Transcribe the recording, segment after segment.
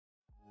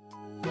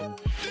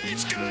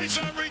guys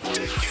are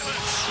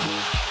ridiculous.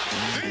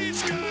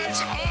 These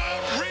guys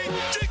are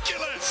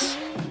ridiculous.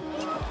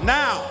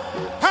 Now,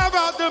 how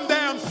about them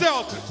damn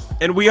Celtics?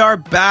 And we are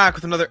back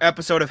with another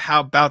episode of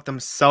How About Them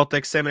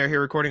Celtics. Sam and I are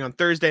here recording on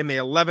Thursday, May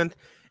 11th.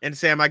 And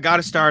Sam, I got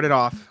to start it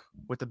off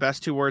with the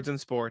best two words in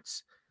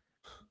sports.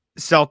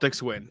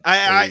 Celtics win.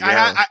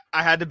 I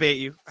had to bait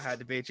you.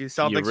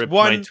 Celtics you ripped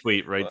won. my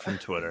tweet right from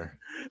Twitter.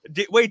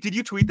 Did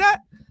you tweet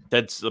that?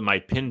 That's my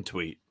pinned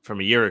tweet from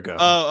a year ago.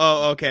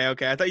 Okay.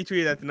 I thought you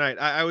tweeted that tonight.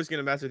 I was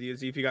gonna mess with you and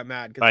see if you got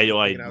mad. I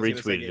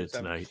retweeted it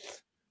tonight.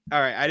 All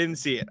right, I didn't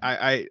see it.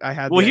 I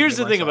had. Well, here's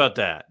the thing about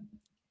that.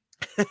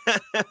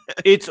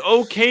 It's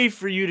okay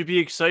for you to be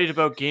excited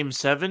about Game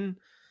 7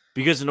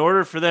 because in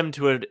order for them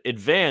to have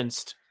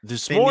advanced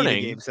this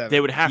morning,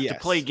 they would have to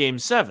play Game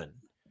 7.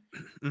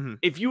 Mm-hmm.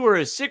 If you were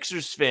a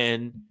Sixers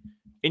fan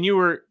and you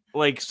were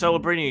like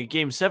celebrating a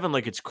Game 7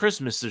 like it's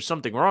Christmas, there's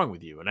something wrong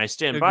with you, and I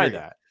stand by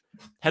that.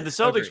 Had the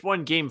Celtics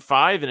won Game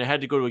 5 and it had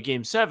to go to a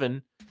Game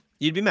 7,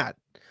 you'd be mad.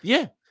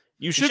 Yeah,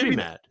 you should be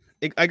mad.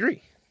 I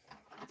agree.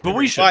 But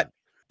we should.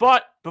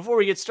 But before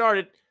we get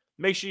started,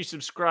 make sure you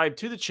subscribe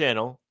to the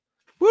channel.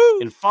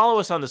 Woo! And follow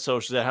us on the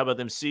socials at How About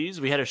Them C's.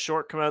 We had a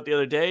short come out the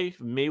other day,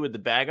 me with the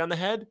bag on the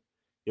head.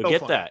 You'll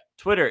get that.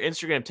 Twitter,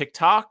 Instagram,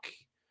 TikTok.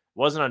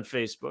 Wasn't on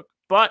Facebook,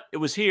 but it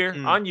was here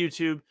on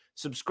YouTube.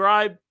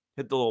 Subscribe,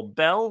 hit the little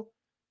bell.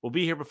 We'll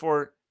be here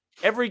before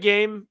every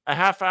game, a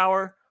half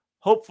hour.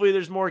 Hopefully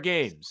there's more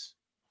games.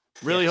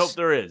 Really hope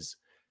there is.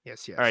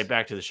 Yes. All right,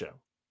 back to the show.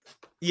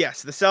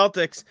 Yes, the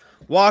Celtics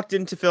walked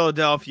into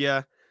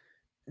Philadelphia,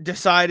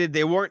 decided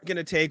they weren't going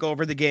to take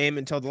over the game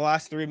until the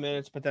last 3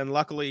 minutes, but then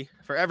luckily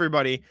for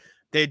everybody,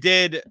 they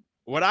did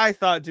what I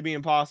thought to be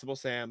impossible,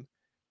 Sam.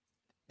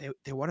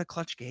 They won a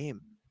clutch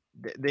game.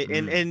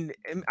 And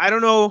I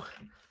don't know,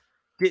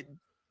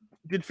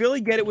 did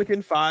Philly get it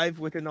within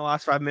the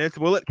last 5 minutes?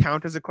 Will it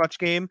count as a clutch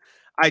game?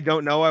 I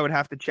don't know. I would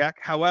have to check.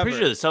 However, pretty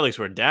sure the Celtics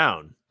were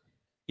down.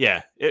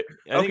 Yeah, I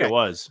think it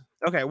was.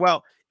 Okay,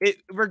 well,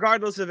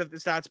 regardless of if the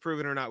stats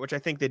prove it or not, which I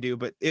think they do,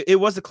 but it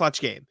was a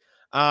clutch game.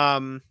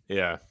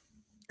 Yeah,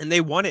 and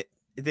they won it.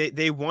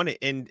 They won it,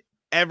 and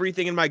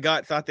everything in my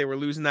gut thought they were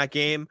losing that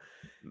game.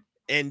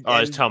 And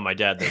I was telling my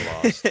dad they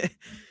lost.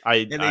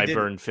 I didn't.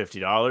 burned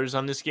 $50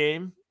 on this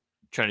game,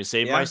 trying to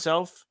save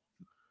myself.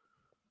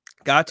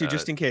 Got to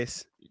just in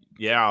case.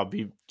 Yeah, I'll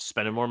be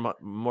spending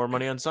more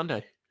money on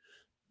Sunday.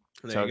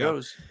 That's how it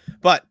goes.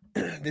 But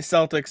the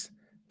Celtics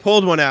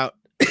pulled one out,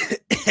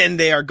 and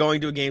they are going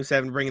to a Game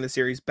 7, bringing the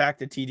series back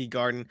to TD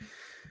Garden.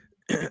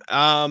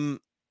 I'm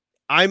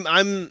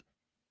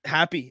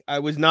happy. I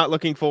was not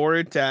looking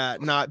forward to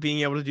not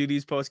being able to do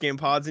these post-game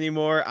pods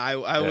anymore. I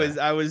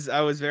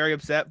was very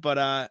upset,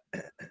 but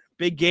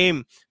big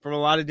game from a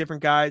lot of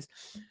different guys.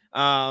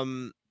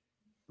 Let's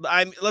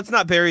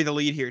not bury the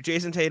lead here.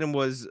 Jayson Tatum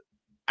was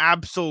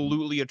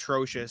absolutely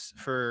atrocious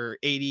for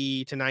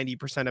 80 to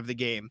 90% of the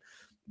game.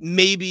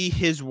 Maybe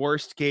his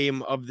worst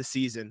game of the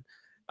season.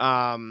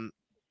 And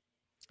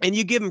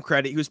you give him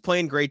credit. He was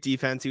playing great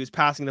defense. He was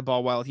passing the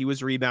ball well. He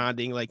was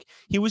rebounding. Like,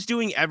 he was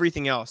doing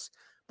everything else.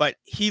 But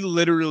he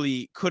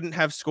literally couldn't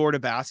have scored a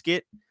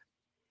basket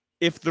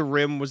if the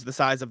rim was the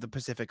size of the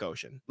Pacific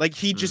Ocean. Like,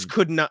 he just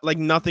could not, like,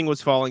 nothing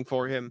was falling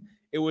for him.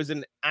 It was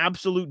an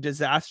absolute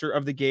disaster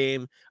of the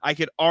game. I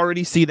could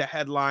already see the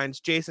headlines.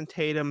 Jayson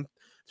Tatum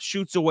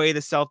shoots away the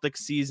Celtics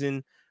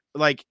season.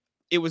 Like,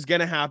 it was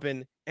going to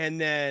happen.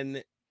 And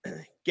then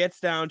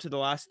gets down to the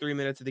last 3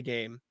 minutes of the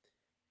game.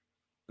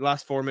 The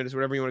last 4 minutes,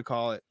 whatever you want to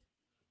call it.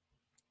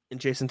 And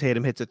Jayson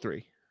Tatum hits a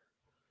three.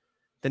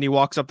 Then he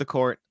walks up the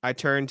court. I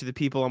turn to the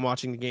people I'm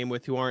watching the game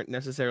with who aren't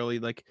necessarily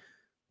like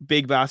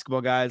big basketball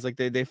guys. Like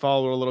they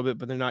follow a little bit,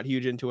 but they're not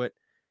huge into it.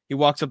 He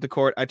walks up the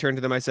court. I turn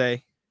to them. I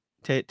say,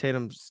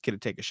 Tatum's going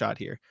to take a shot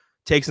here.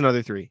 Takes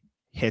another three.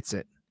 Hits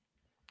it.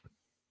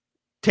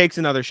 Takes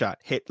another shot.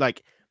 Hit.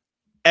 Like,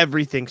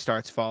 everything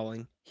starts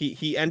falling.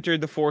 He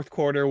entered the fourth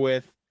quarter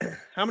with,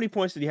 how many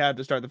points did he have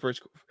to start the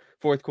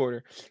fourth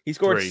quarter? He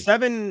scored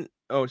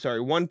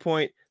 1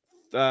 point.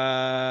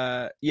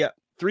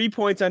 3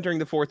 points entering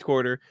the fourth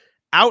quarter.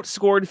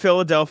 Outscored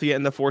Philadelphia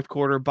in the fourth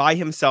quarter by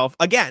himself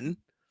again.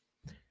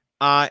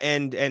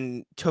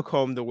 And took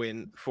home the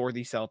win for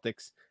the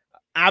Celtics.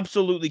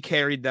 Absolutely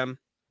carried them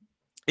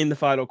in the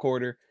final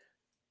quarter.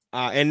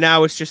 And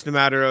now it's just a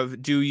matter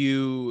of, do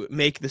you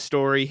make the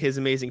story his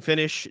amazing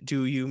finish?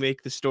 Do you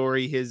make the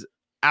story his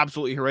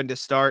absolutely horrendous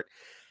start?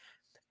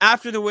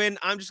 After the win,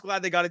 I'm just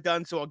glad they got it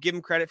done, so I'll give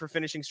him credit for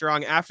finishing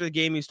strong. After the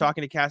game, he was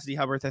talking to Cassidy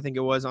Hubbard, I think it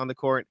was, on the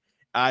court.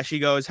 She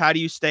goes, how do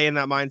you stay in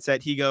that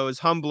mindset? He goes,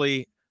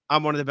 humbly,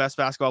 I'm one of the best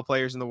basketball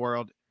players in the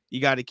world. You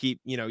got to keep,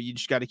 you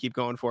just got to keep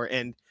going for it.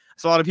 And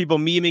it's a lot of people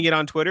memeing it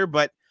on Twitter,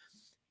 but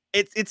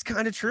it's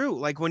kind of true.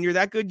 Like, when you're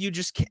that good, you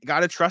just got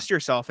to trust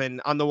yourself. And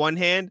on the one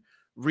hand,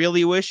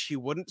 really wish he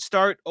wouldn't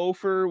start 0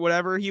 for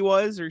whatever he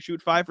was or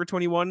shoot 5 for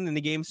 21 in the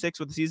game 6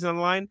 with the season on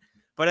the line.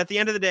 But at the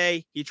end of the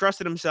day, he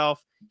trusted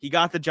himself. He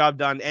got the job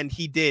done, and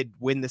he did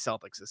win the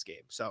Celtics this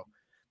game. So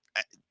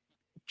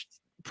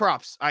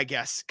props, I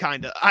guess,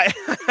 kind of. I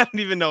don't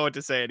even know what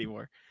to say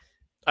anymore.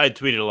 I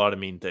tweeted a lot of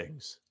mean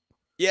things.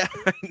 Yeah,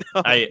 I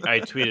know. I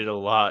tweeted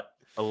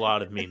a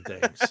lot of mean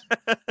things,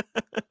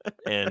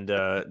 and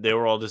they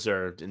were all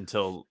deserved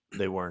until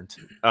they weren't.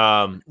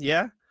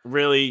 Yeah.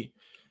 Really,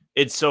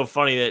 it's so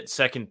funny that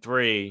second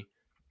three,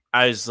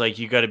 I was like,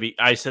 you got to be.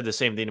 I said the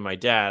same thing to my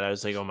dad. I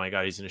was like, oh my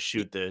god, he's gonna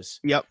shoot this.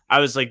 Yep. I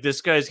was like,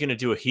 this guy's gonna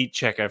do a heat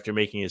check after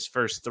making his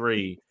first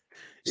three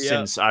Yep.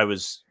 since I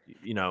was,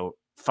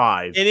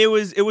 5. And it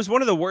was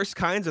one of the worst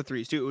kinds of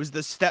threes too. It was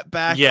the step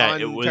back Yeah, on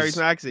it Terry was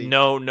Maxey.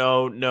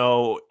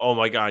 no. Oh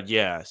my god,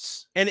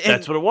 yes. And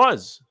That's what it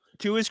was.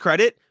 To his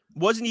credit,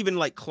 wasn't even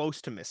like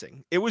close to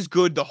missing. It was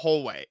good the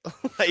whole way.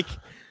 Like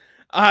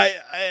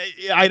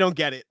I don't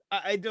get it.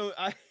 I don't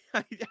I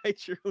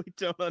truly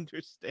don't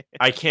understand.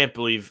 I can't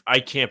believe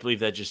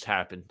that just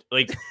happened.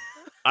 Like,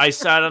 I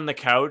sat on the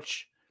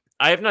couch.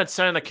 I have not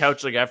sat on the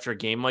couch like after a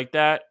game like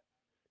that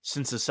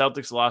since the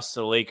Celtics lost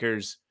to the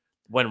Lakers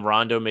when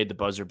Rondo made the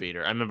buzzer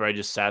beater. I remember I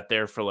just sat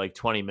there for like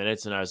 20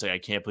 minutes and I was like, I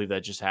can't believe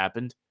that just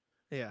happened.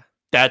 Yeah.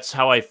 That's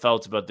how I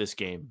felt about this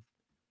game.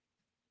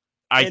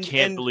 I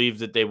can't and believe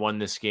that they won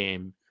this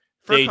game.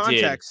 for They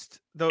context,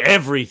 did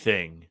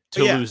everything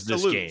to lose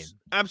this game.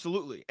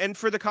 Absolutely. And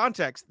for the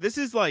context, this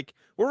is like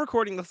we're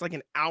recording this like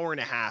an hour and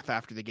a half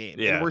after the game.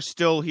 Yeah. And we're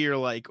still here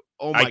like,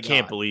 oh my god. I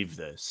can't believe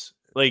this.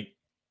 Like,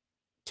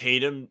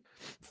 Tatum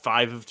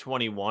 5 of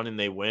 21 and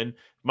they win.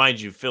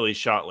 Mind you, Philly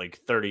shot like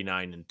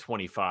 39 and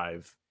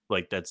 25.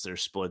 Like, that's their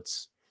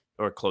splits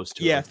or close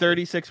to it. Yeah,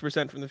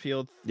 36% from the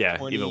field. Yeah,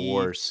 even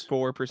worse.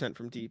 4%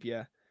 from deep,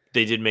 yeah.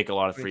 They did make a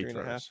lot of free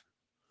throws.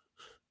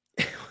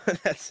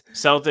 That's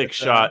Celtics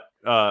shot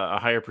a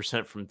higher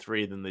percent from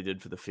 3 than they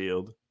did for the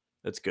field.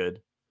 That's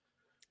good.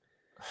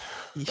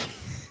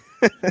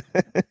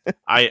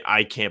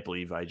 I can't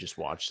believe I just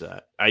watched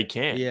that. I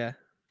can't. Yeah.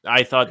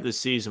 I thought this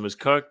season was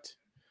cooked.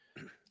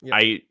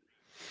 Yep.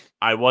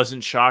 I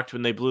wasn't shocked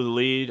when they blew the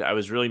lead. I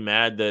was really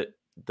mad that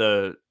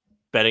the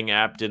betting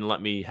app didn't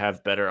let me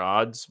have better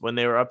odds when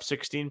they were up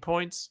 16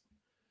 points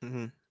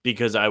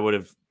because I would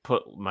have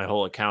put my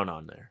whole account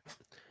on there.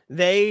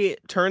 They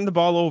turned the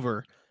ball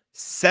over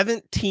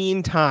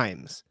 17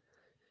 times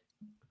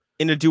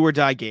in a do or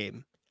die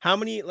game. How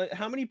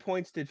many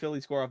points did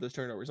Philly score off those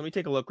turnovers? Let me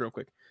take a look real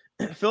quick.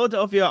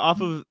 Philadelphia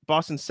off of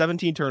Boston's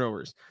 17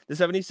 turnovers. The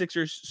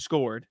 76ers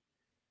scored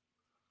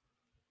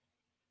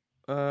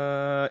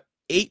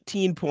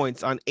 18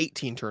 points on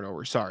 18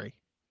 turnovers. Sorry.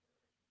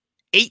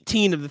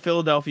 18 of the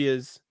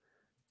Philadelphia's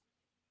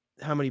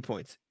how many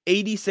points?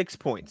 86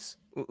 points.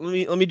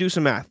 Let me do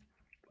some math.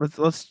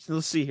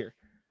 Let's see here.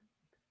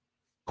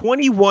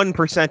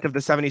 21% of the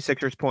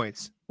 76ers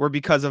points were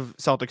because of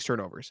Celtics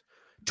turnovers.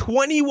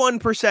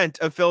 21%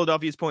 of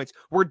Philadelphia's points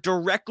were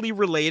directly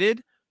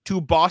related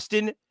to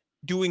Boston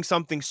doing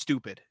something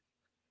stupid.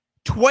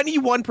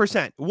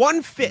 21%,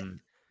 1/5,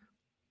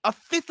 a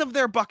fifth of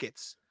their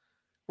buckets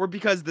were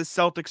because the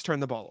Celtics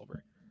turned the ball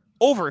over.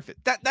 Over a fifth.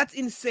 That's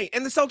insane.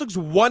 And the Celtics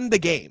won the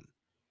game.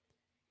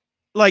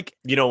 Like,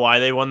 you know why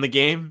they won the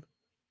game?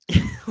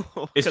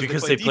 It's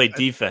because they played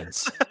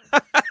defense.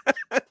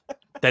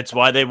 That's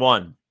why they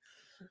won.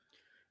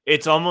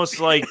 It's almost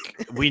like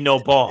we know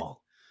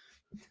ball.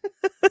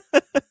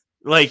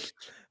 Like,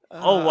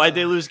 why'd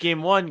they lose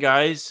game 1,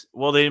 guys?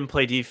 Well, they didn't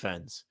play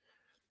defense.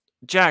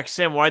 Jack,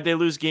 Sam, why'd they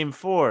lose game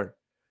 4?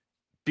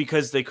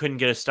 Because they couldn't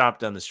get a stop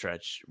down the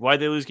stretch. Why'd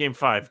they lose game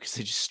 5? Because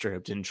they just straight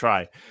up didn't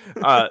try.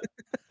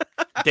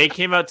 They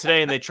came out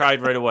today and they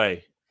tried right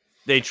away.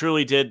 They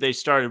truly did. They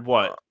started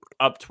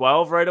up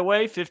 12 right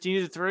away,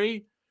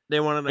 15-3. They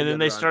wanted, and then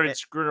they started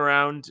screwing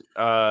around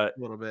a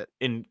little bit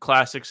in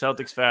classic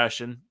Celtics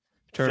fashion.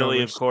 Turnovers.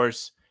 Philly, of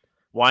course,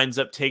 winds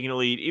up taking a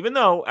lead, even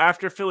though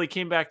after Philly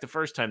came back the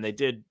first time, they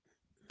did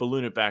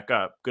balloon it back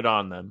up. Good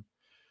on them.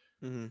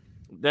 Mm-hmm.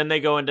 Then they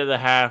go into the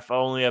half,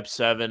 only up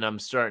 7. I'm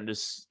starting to.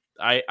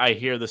 I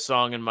hear the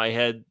song in my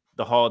head,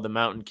 "The Hall of the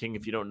Mountain King."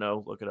 If you don't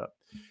know, look it up.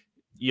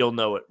 You'll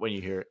know it when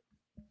you hear it.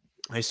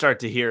 I start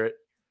to hear it,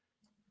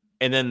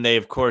 and then they,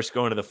 of course,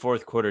 go into the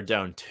fourth quarter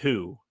down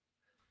 2.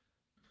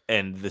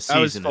 And the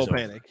season is over.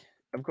 Panic.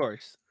 Of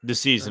course. The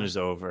season is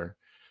over.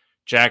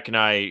 Jack and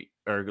I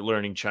are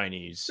learning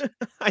Chinese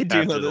I do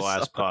after know the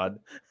last pod.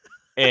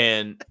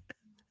 And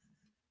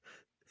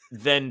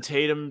then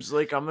Tatum's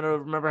like, I'm going to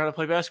remember how to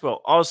play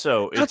basketball.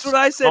 Also, that's what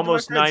I said.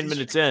 Almost 9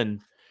 minutes in.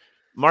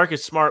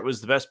 Marcus Smart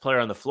was the best player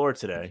on the floor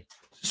today.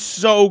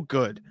 So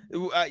good.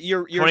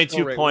 You're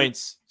 22 right.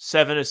 points,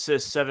 7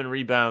 assists, 7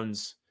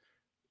 rebounds,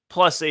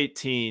 plus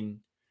 18.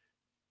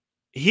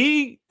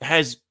 He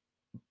has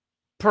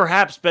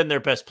perhaps been their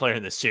best player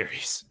in this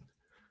series.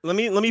 Let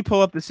me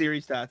pull up the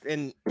series stats,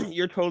 and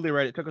you're totally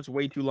right. It took us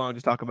way too long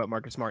to talk about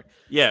Marcus Smart.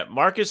 Yeah,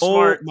 Marcus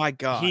Smart. Oh my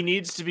god, he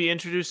needs to be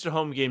introduced to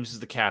home games as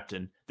the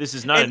captain. This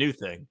is not a new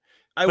thing.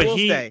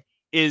 He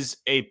is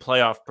a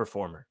playoff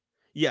performer.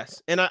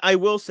 Yes, and I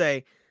will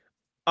say,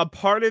 a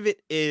part of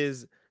it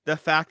is the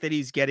fact that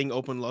he's getting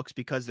open looks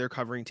because they're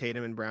covering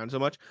Tatum and Brown so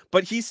much,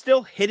 but he's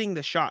still hitting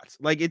the shots.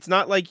 Like, it's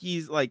not like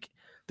he's like.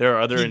 There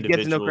are other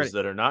individuals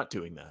that are not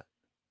doing that.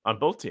 On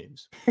both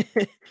teams.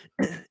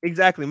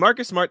 Exactly.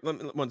 Marcus Smart,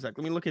 one sec.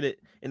 Let me look at it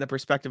in the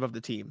perspective of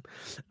the team.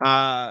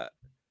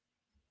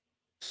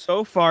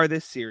 So far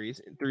this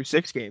series, through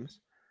 6 games,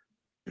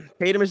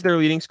 Tatum is their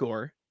leading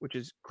scorer, which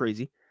is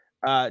crazy.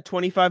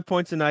 25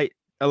 points a night,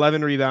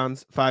 11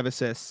 rebounds, 5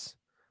 assists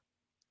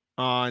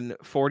on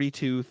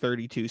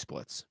 42-32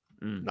 splits.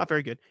 Not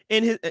very good.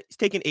 And he's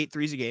taking 8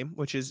 threes a game,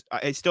 which is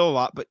it's still a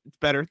lot, but it's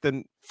better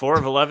than 4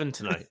 of 11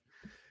 tonight.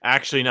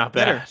 Actually, not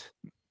better. bad.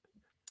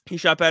 He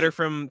shot better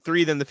from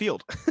 3 than the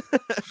field.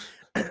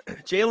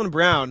 Jaylen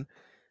Brown,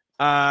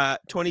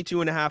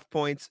 22.5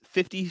 points,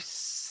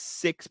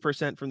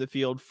 56% from the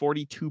field,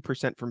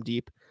 42% from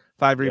deep,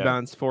 5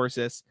 rebounds, 4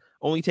 assists.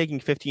 Only taking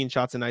 15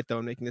 shots a night, though,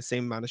 and making the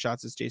same amount of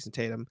shots as Jayson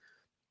Tatum.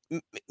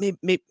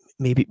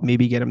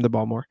 Maybe get him the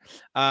ball more.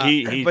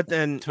 He but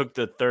then took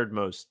the third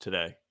most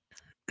today.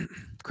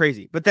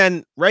 Crazy. But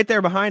then right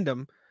there behind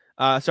him,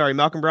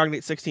 Malcolm Brogdon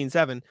at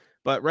 16-7.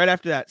 But right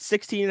after that,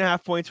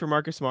 16.5 points for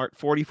Marcus Smart,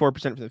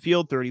 44% from the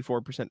field,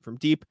 34% from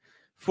deep,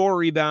 4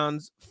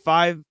 rebounds,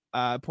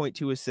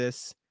 5.2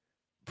 assists,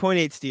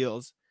 0.8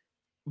 steals.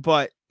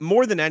 But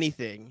more than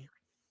anything,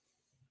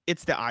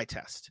 it's the eye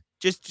test.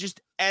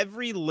 Just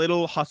every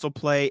little hustle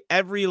play,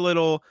 every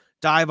little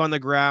dive on the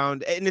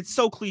ground. And it's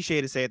so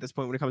cliche to say at this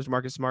point when it comes to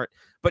Marcus Smart,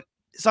 but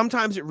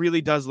sometimes it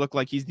really does look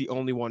like he's the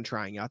only one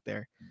trying out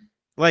there.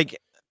 Like,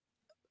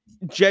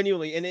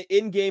 genuinely, and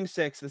in game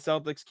 6, the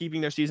Celtics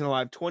keeping their season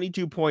alive,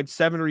 22 points,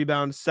 7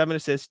 rebounds, 7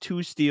 assists,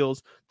 2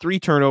 steals, 3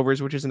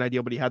 turnovers, which isn't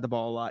ideal, but he had the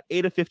ball a lot.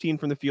 8 of 15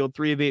 from the field,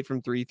 3 of 8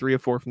 from 3, 3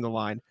 of 4 from the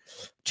line,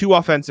 2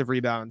 offensive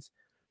rebounds.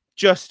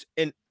 Just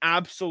an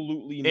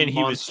absolutely and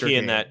he was key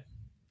in that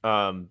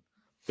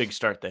big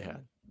start they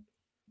had.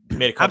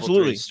 Made a couple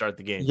threes to start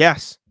the game.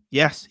 Yes.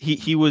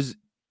 He was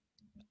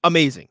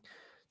amazing.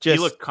 He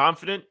looked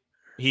confident.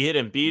 He hit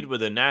Embiid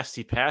with a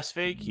nasty pass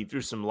fake. He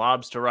threw some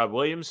lobs to Rob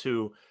Williams,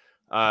 who,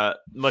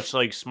 much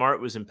like Smart,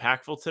 was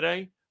impactful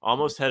today.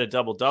 Almost had a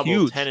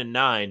double-double, 10 and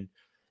 9.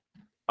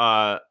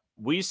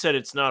 We said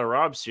it's not a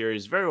Rob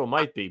series. Very well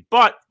might be.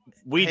 But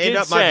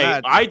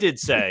I did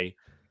say,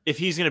 if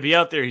he's going to be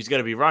out there, he's going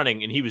to be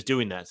running, and he was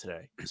doing that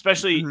today.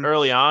 Especially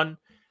early on.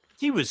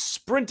 He was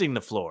sprinting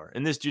the floor,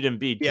 and this dude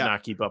Embiid could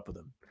not keep up with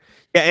him.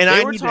 Yeah, and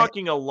they were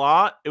talking a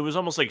lot. It was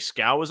almost like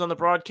Scal was on the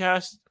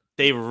broadcast.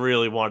 They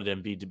really wanted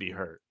Embiid to be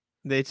hurt.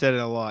 They said it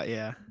a lot,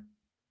 yeah.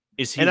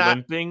 Is he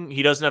limping?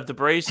 He doesn't have the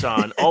brace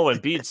on.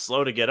 Embiid's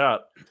slow to get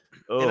up.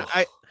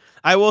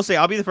 I will say,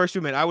 I'll be the first to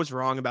admit, I was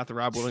wrong about the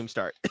Rob Williams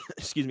start.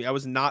 Excuse me. I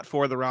was not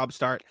for the Rob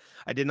start.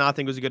 I did not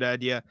think it was a good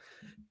idea.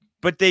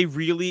 But they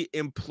really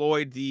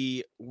employed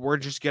we're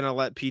just going to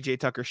let PJ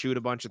Tucker shoot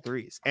a bunch of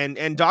threes.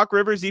 And Doc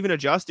Rivers even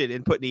adjusted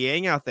and put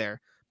Niang out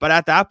there. But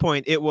at that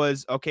point, it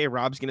was, okay,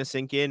 Rob's going to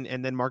sink in,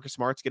 and then Marcus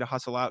Smart's going to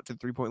hustle out to the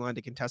three-point line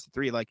to contest the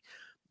 3. Like,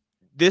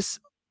 this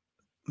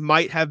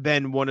might have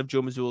been one of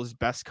Joe Mazzulla's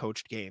best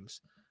coached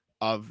games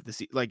of the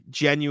season. Like,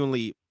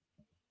 genuinely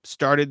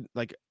started,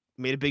 like,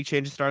 made a big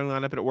change in starting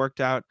lineup, and it worked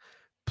out.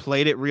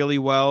 Played it really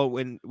well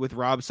with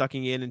Rob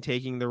sucking in and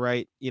taking the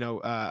right,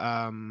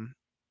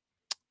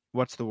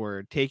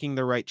 taking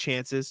the right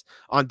chances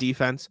on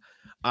defense.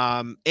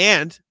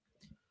 And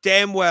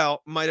damn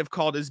well might have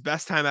called his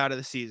best time out of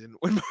the season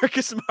when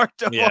Marcus Smart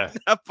won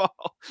that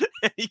ball.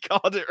 And he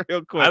called it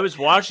real quick. I was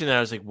watching that. I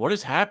was like, what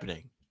is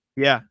happening?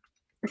 Yeah.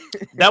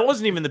 That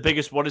wasn't even the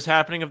biggest what is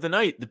happening of the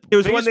night. The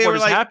biggest what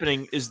is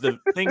happening is the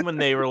thing when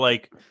they were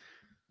like,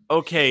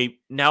 okay,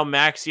 now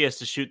Maxey has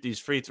to shoot these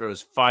free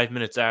throws 5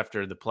 minutes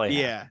after the play.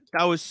 Yeah, happened.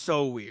 That was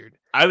so weird.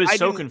 I was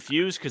so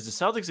confused because the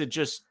Celtics had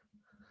just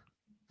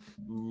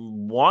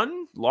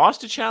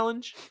lost a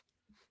challenge.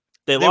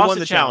 They lost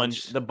the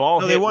challenge. The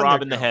ball hit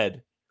Rob in the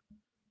head.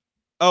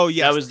 Oh,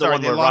 yes. That was the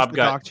one where Rob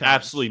got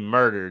absolutely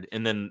murdered,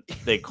 and then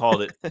they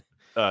called it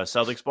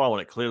Celtics ball when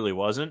it clearly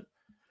wasn't.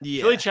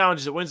 Yeah. Philly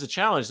challenges, it wins the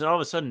challenge, then all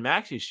of a sudden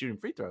Maxey's shooting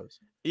free throws.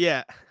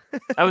 Yeah.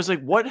 I was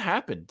like, what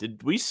happened?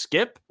 Did we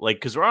skip? Like,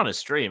 because we're on a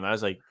stream. I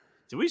was like,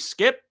 did we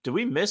skip? Did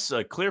we miss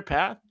a clear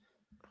path?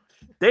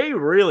 They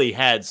really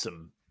had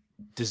some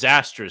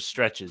disastrous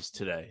stretches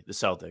today, the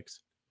Celtics.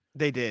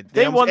 They did.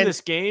 They won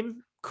this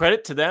game.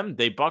 Credit to them.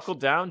 They buckled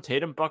down.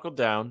 Tatum buckled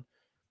down.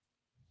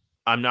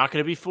 I'm not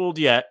going to be fooled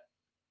yet.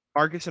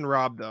 Marcus and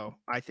Rob, though,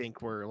 I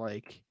think were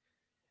like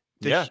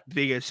the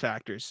biggest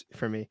factors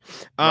for me.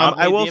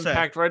 I will say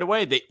impact right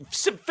away.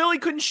 Philly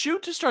couldn't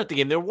shoot to start the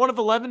game. They were 1 of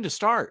 11 to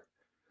start.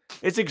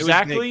 It's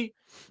exactly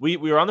we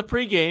were on the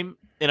pregame,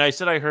 and I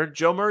said I heard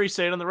Joe Murray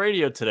say it on the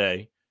radio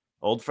today.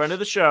 Old friend of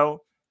the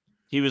show.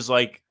 He was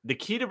like, the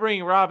key to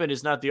bringing Rob in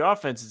is not the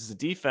offense, it's the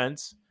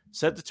defense.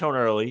 Set the tone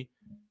early.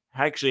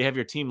 Actually have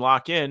your team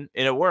lock in,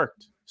 and it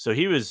worked. So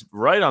he was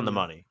right on the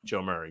money,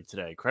 Joe Murray,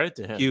 today. Credit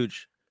to him.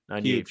 Huge.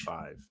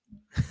 98.5.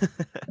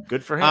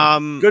 Good for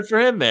him. Good for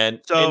him,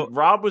 man. So and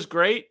Rob was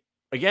great.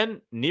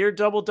 Again, near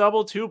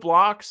double-double, 2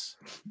 blocks.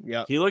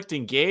 Yeah. He looked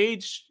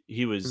engaged.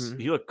 He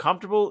looked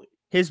comfortable.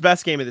 His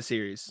best game of the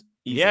series.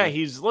 Easily. Yeah,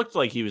 he's looked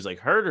like he was like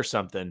hurt or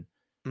something.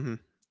 Mm-hmm.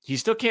 He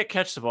still can't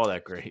catch the ball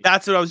that great.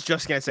 That's what I was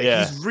just gonna say.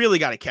 Yeah. He's really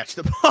got to catch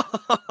the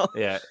ball.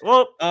 Yeah.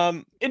 Well,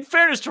 in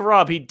fairness to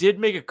Rob, he did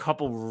make a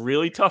couple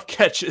really tough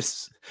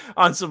catches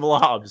on some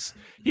lobs.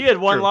 He had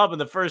one lob in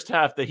the first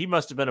half that he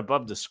must have been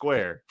above the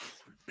square.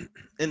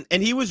 And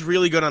he was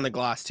really good on the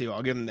glass too.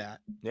 I'll give him that.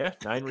 Yeah,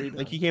 9 rebounds.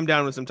 Like he came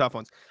down with some tough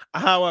ones.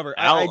 However,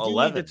 Al, I do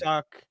 11. need to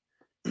talk.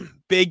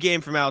 Big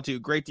game from Al too.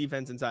 Great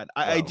defense inside.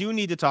 I do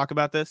need to talk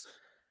about this.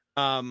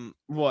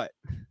 What?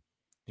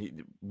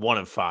 1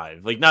 of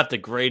 5. Like not the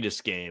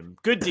greatest game.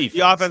 Good defense.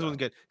 The offense was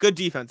good. Good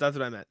defense. That's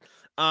what I meant.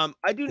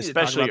 I do need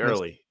especially to talk about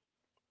early.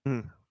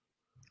 This.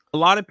 A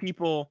lot of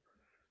people.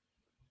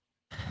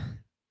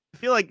 I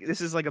feel like this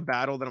is like a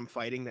battle that I'm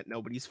fighting that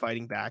nobody's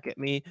fighting back at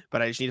me,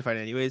 but I just need to fight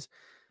it anyways.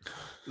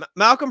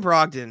 Malcolm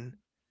Brogdon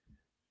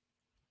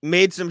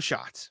made some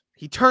shots.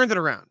 He turned it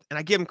around, and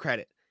I give him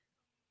credit.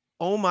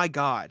 Oh my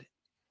God,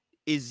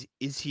 is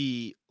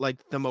he like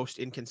the most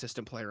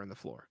inconsistent player on the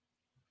floor?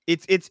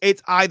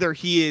 It's either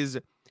he is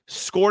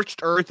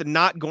scorched earth and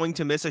not going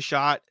to miss a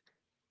shot,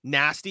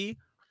 nasty,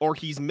 or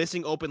he's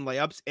missing open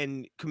layups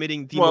and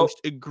committing the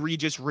most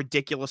egregious,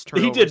 ridiculous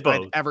turnovers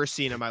I've ever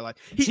seen in my life.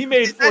 He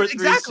made 4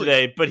 threes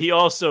today, but he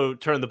also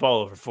turned the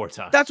ball over 4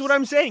 times. That's what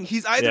I'm saying.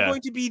 He's either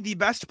going to be the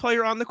best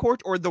player on the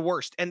court or the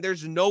worst, and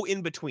there's no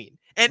in between.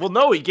 And well,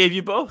 no, he gave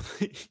you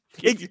both.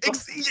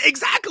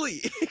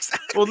 Exactly.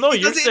 Well, no,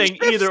 you're saying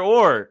either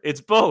or.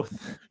 It's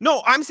both.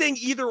 No, I'm saying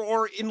either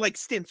or in like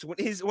stints. When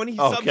he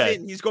subs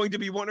in, he's going to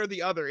be one or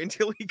the other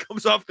until he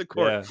comes off the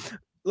court. Yeah.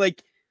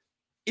 Like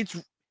it's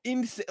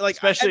insane. Like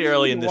especially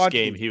early in this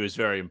game, he was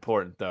very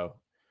important though.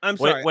 I'm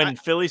sorry. When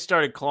Philly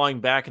started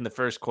clawing back in the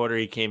first quarter,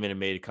 he came in and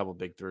made a couple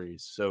big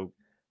threes. So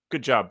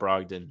good job,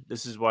 Brogdon.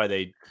 This is why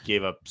they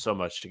gave up so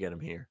much to get him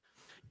here.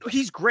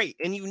 He's great,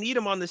 and you need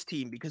him on this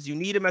team because you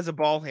need him as a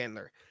ball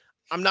handler.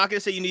 I'm not going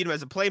to say you need him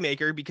as a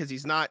playmaker because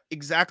he's not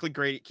exactly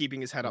great at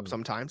keeping his head up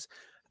sometimes.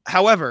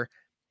 However,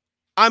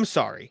 I'm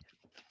sorry.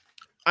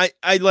 I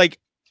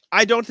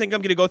don't think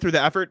I'm going to go through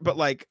the effort, but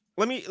like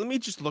let me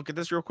just look at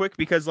this real quick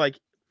because like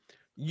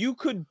you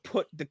could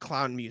put the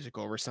clown music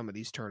over some of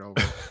these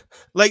turnovers.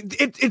 Like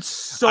it's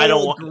so I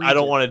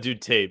don't want to do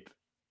tape.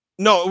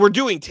 No, we're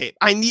doing tape.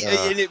 I need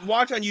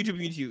watch on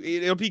YouTube.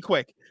 It'll be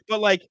quick. But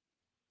like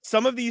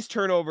some of these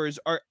turnovers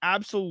are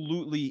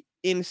absolutely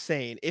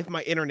insane. If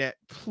my internet,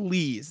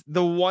 please,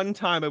 the one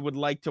time I would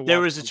like to watch.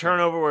 There was a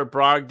turnover where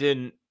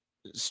Brogdon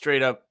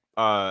straight up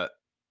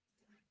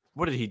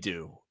what did he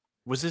do?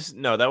 Was this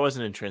no, that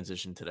wasn't in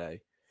transition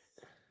today.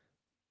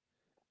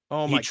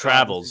 Oh my God. He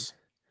travels.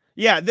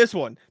 Yeah, this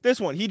one.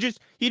 He just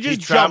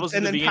jumps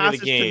and then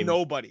passes to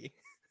nobody.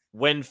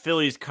 When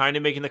Philly's kind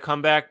of making the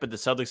comeback, but the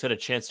Celtics had a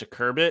chance to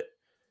curb it,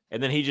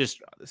 and then he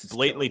just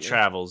blatantly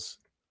travels.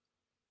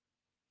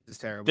 This is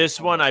terrible. This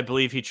one, I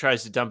believe he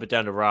tries to dump it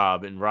down to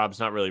Rob, and Rob's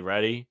not really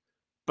ready.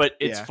 But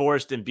it's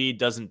forced, and Embiid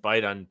doesn't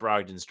bite on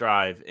Brogdon's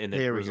drive, and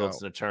it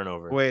results in a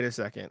turnover. Wait a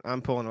second.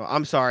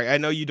 I'm sorry. I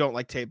know you don't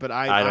like tape, but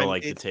I don't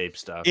like the tape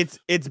stuff.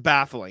 It's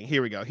baffling.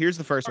 Here we go. Here's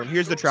the first one.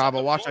 Here's the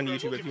travel. Watch on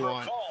YouTube if you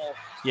want.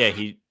 Yeah,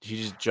 he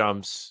just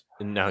jumps,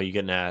 and now you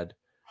get an ad,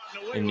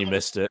 and you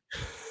missed it.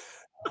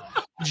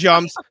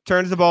 Jumps,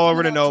 turns the ball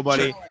over to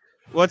nobody.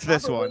 What's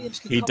this one?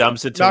 He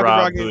dumps it to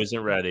Rob, who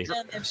isn't ready.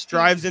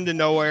 Drives into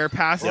nowhere,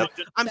 passes. Yep.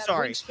 I'm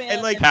sorry,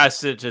 and like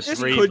pass it to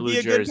 3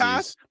 blue jerseys.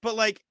 Pass, but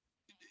like,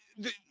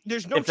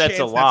 there's no chance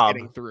that's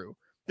getting through.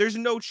 There's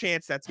no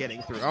chance that's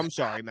getting through. I'm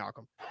sorry,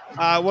 Malcolm.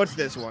 What's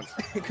this one?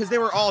 Because they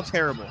were all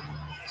terrible.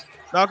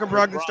 Malcolm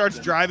Brogdon starts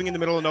driving in the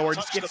middle of nowhere,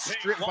 just gets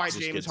stripped by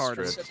James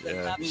Harden.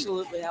 Yeah.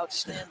 Absolutely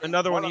outstanding.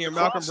 Another one here.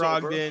 Malcolm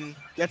Brogdon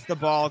gets the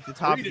ball at the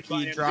top of the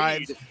key,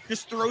 drives,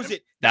 just throws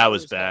it. That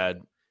was bad.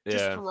 Yeah.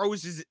 Just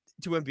throws it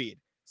to Embiid.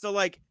 So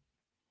like,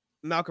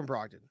 Malcolm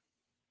Brogdon,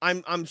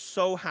 I'm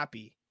so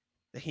happy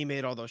that he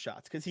made all those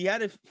shots because he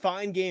had a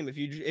fine game.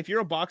 If you're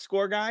a box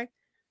score guy,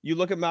 you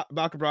look at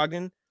Malcolm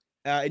Brogdon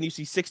and you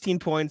see 16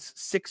 points,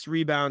 6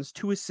 rebounds,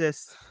 2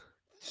 assists,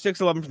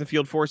 6-11 from the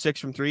field, 4-6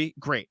 from 3.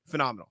 Great,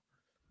 phenomenal.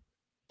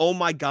 Oh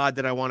my God,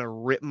 that I want to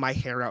rip my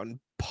hair out and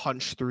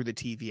punch through the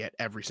TV at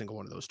every single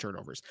one of those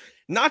turnovers.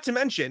 Not to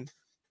mention,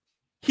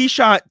 he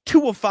shot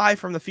 2 of 5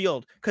 from the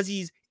field because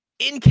he's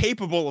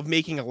incapable of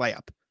making a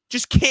layup.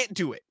 Just can't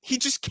do it. He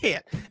just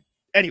can't.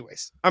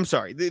 Anyways, I'm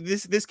sorry.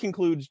 This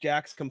concludes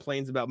Jack's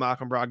complaints about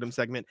Malcolm Brogdon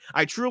segment.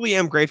 I truly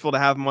am grateful to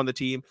have him on the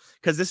team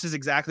because this is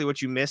exactly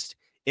what you missed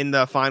in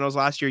the finals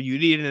last year. You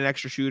needed an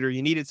extra shooter.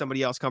 You needed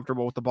somebody else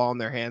comfortable with the ball in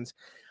their hands.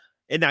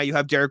 And now you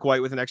have Derek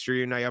White with an extra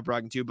year. Now you have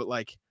Brogdon too. But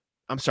like,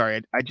 I'm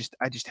sorry. I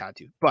just had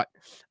to. But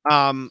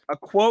a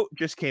quote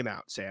just came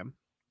out, Sam.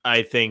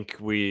 I think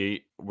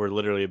we were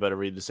literally about to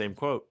read the same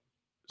quote.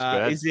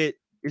 Is it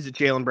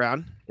Jaylen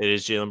Brown? It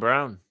is Jaylen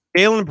Brown.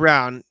 Jaylen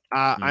Brown.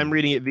 I'm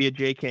reading it via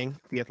J King,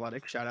 The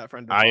Athletic. Shout out,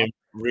 friend. I am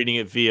reading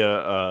it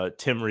via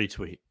Tim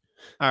retweet.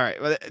 All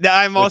right. Well,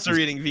 I'm also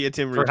reading via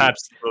Tim retweet.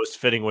 Perhaps the most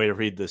fitting way to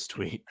read this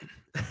tweet.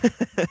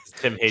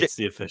 Tim hates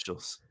the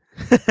officials.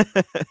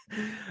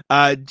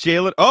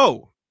 Jaylen.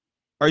 Oh,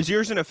 is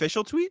yours an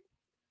official tweet?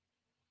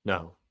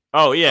 No.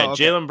 Oh, yeah.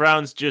 Okay. Jaylen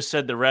Brown's just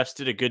said the refs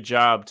did a good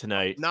job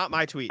tonight. Not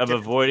my tweet. Of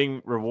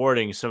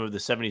rewarding some of the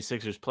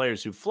 76ers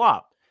players who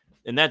flop.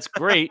 And that's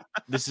great.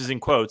 This is in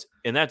quotes.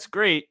 And that's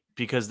great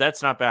because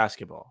that's not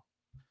basketball.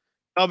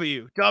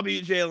 W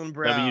Jaylen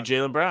Brown.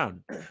 Jaylen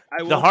Brown.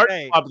 I will The hard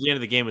say, flop at the end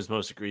of the game was the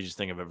most egregious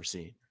thing I've ever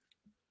seen.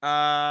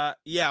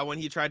 yeah, when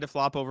he tried to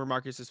flop over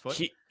Marcus's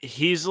foot.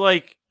 He's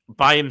like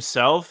by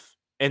himself,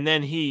 and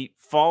then he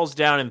falls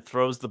down and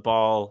throws the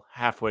ball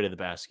halfway to the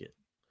basket.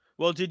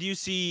 Well, did you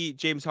see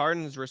James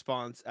Harden's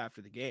response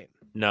after the game?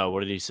 No,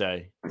 what did he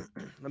say?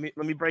 Let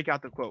me break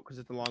out the quote because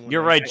it's a long one.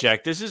 You're right,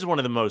 Jack. This is one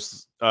of the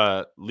most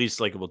least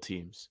likable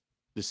teams.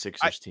 The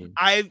Sixers team.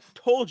 I've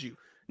told you.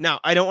 Now,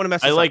 I don't want to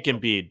mess this I like up.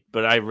 Embiid,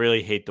 but I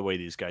really hate the way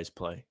these guys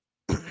play.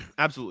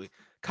 Absolutely.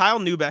 Kyle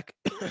Neubeck,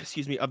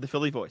 excuse me, of the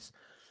Philly Voice.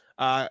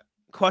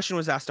 Question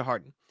was asked to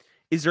Harden.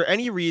 Is there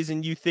any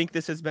reason you think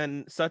this has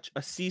been such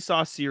a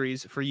seesaw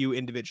series for you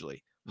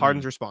individually?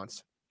 Harden's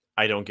response.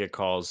 I don't get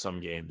calls some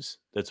games.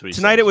 That's what he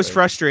Tonight says, it was right?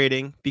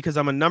 frustrating because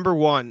I'm number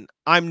one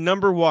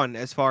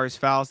as far as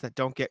fouls that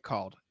don't get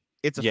called.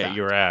 It's a fact.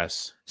 Your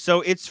ass.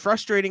 So it's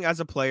frustrating as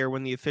a player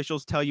when the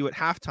officials tell you at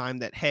halftime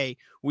that, hey,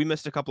 we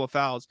missed a couple of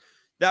fouls.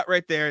 That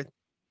right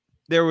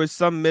there was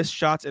some missed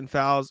shots and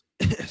fouls,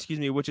 excuse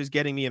me, which is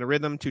getting me in a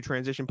rhythm to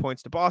transition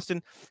points to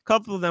Boston. A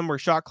couple of them were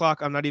shot clock.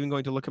 I'm not even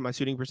going to look at my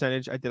shooting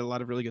percentage. I did a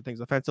lot of really good things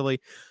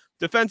offensively.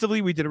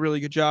 Defensively, we did a really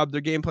good job.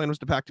 Their game plan was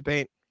to pack the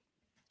paint.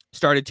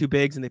 Started two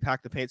bigs and they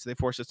packed the paint, so they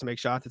forced us to make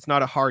shots. It's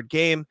not a hard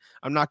game.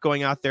 I'm not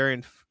going out there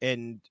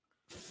and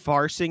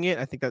farcing it.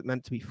 I think that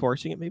meant to be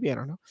forcing it, maybe. I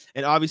don't know.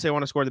 And obviously, I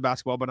want to score the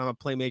basketball, but I'm a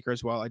playmaker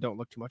as well. I don't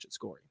look too much at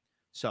scoring.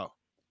 So,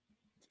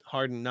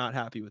 Harden not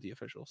happy with the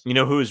officials. You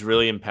know who was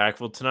really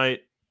impactful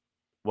tonight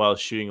while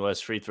shooting less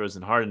free throws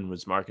than Harden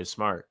was Marcus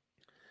Smart.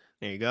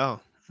 There you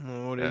go.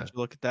 Oh, did you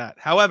look at that?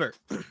 However,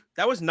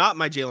 that was not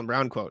my Jaylen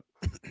Brown quote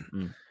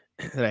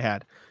that I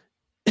had.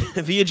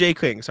 Via J.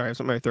 King. Sorry, I have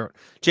something in my throat.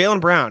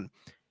 Jaylen Brown.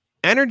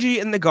 Energy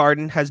in the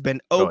Garden has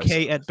been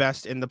okay at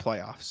best in the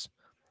playoffs.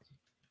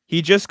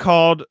 He just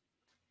called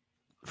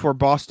for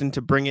Boston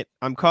to bring it.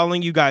 I'm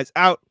calling you guys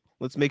out.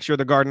 Let's make sure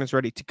the Garden is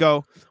ready to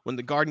go. When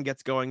the Garden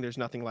gets going, there's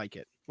nothing like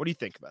it. What do you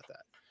think about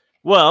that?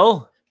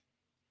 Well,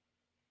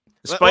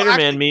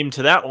 Spider-Man meme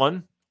to that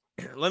one.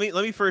 Let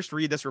me first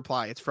read this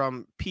reply. It's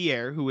from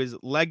Pierre, who is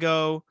Leg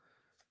Go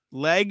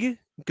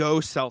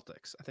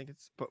Celtics. I think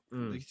it's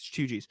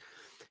 2 G's.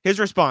 His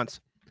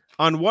response: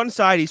 on one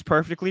side, he's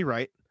perfectly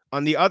right.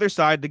 On the other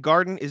side, the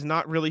Garden is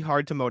not really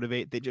hard to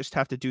motivate. They just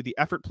have to do the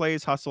effort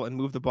plays, hustle, and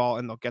move the ball,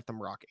 and they'll get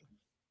them rocking.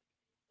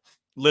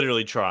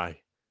 Literally try.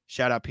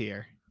 Shout out,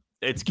 Pierre.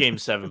 It's game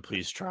 7.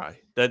 Please try.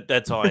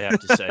 That's all I have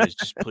to say is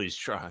just please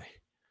try.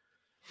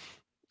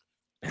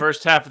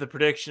 First half of the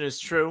prediction is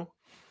true.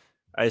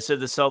 I said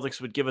the Celtics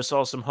would give us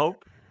all some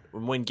hope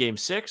and win game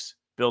 6,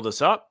 build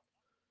us up.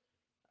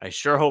 I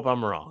sure hope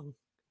I'm wrong.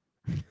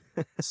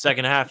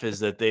 Second half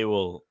is that they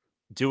will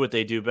do what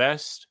they do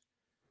best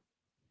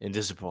and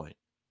disappoint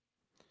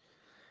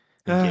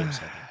in game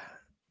 7.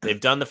 They've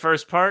done the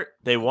first part.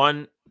 They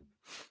won.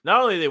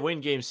 Not only did they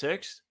win game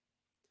 6,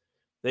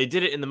 they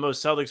did it in the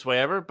most Celtics way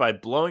ever by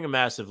blowing a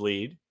massive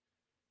lead,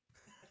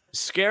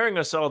 scaring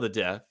us all to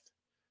death.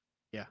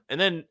 Yeah.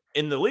 And then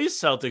in the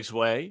least Celtics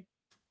way,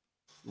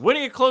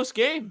 winning a close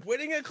game.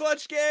 Winning a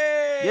clutch game.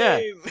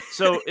 Yeah.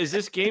 So is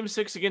this game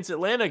 6 against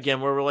Atlanta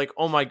again where we're like,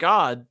 oh my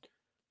God,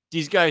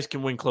 these guys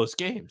can win close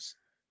games?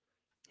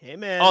 Hey,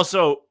 man.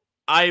 Also,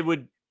 I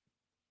would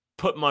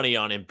put money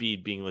on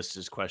Embiid being listed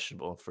as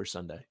questionable for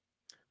Sunday.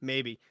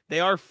 Maybe.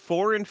 They are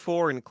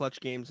 4-4 in clutch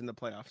games in the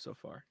playoffs so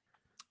far.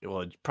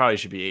 Well, it probably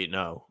should be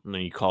 8-0, and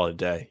then you call it a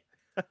day.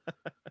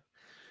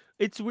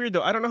 It's weird,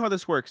 though. I don't know how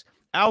this works.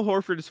 Al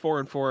Horford is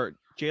 4-4.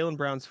 Jaylen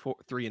Brown's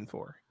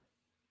 3-4.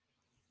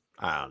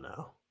 I don't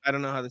know. I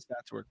don't know how the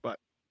stats work, but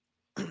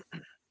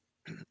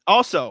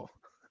also,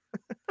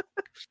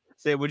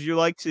 say, would you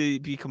like to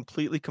be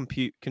completely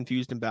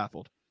confused and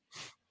baffled?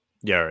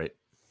 Yeah, right.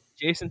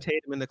 Jayson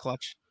Tatum in the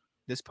clutch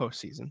this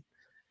postseason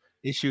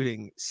is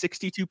shooting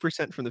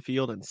 62% from the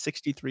field and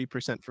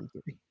 63% from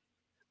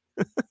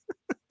 3.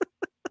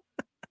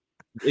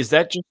 Is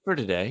that just for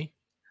today?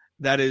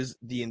 That is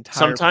the entire.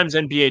 Sometimes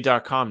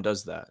NBA.com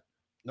does that.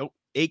 Nope.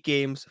 8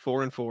 games,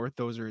 4-4.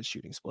 Those are his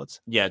shooting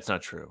splits. Yeah, it's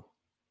not true.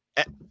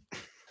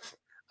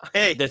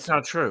 Hey, that's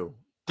not true.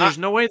 There's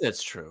no way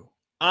that's true.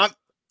 I'm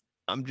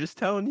just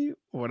telling you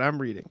what I'm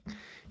reading.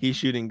 He's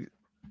shooting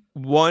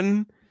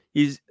one.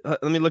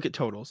 Let me look at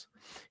totals.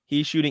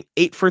 He's shooting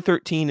 8 for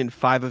 13 and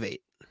 5 of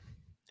 8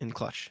 in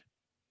clutch.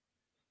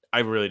 I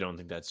really don't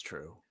think that's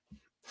true.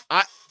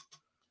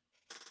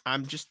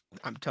 I'm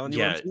telling you.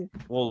 Yeah.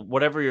 Well,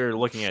 whatever you're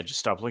looking at, just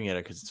stop looking at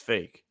it because it's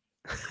fake.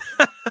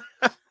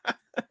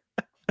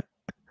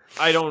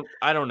 I don't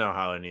know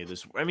how any of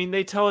this. I mean,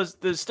 they tell us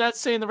the stats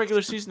say in the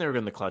regular season they were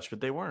in the clutch, but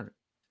they weren't.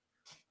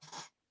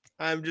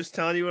 I'm just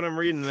telling you what I'm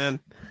reading, man.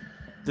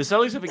 The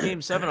Celtics have a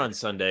game 7 on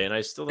Sunday, and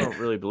I still don't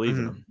really believe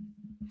in them.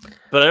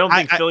 But I don't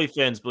think Philly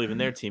fans believe in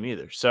their team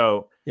either.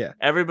 So yeah,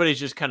 everybody's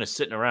just kind of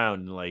sitting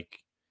around and like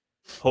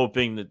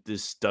hoping that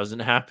this doesn't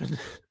happen.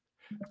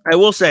 I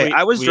will say,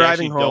 I was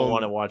driving home. Don't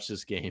want to watch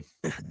this game.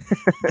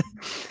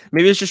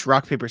 Maybe it's just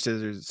rock, paper,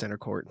 scissors at center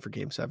court for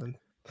game 7.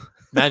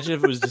 Imagine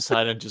if it was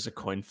decided on just a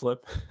coin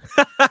flip.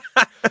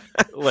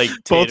 like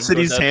Both Tatum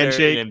cities goes out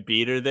handshake. there and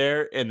Embiid are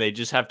there, and they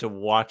just have to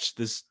watch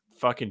this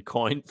fucking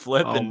coin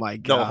flip, Oh and my the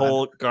God.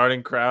 whole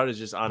Garden crowd is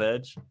just on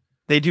edge.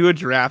 They do a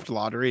draft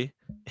lottery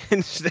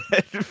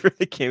instead for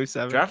the game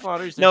 7. Draft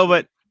lotteries. No, next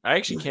but week. I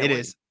actually can't. it wait.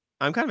 is.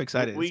 I'm kind of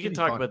excited. We It's can gonna be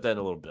talk fun. about that in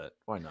a little bit.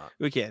 Why not?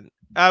 We can.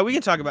 We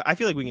can talk about. I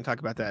feel like we can talk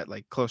about that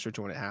like closer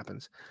to when it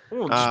happens.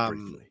 Well, just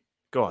briefly.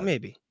 Go on.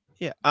 Maybe.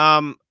 Yeah.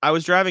 I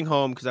was driving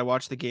home because I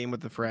watched the game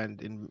with a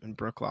friend in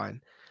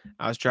Brookline.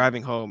 I was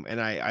driving home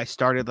and I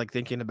started like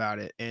thinking about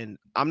it. And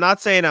I'm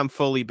not saying I'm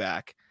fully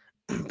back,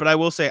 but I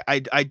will say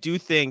I do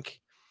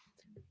think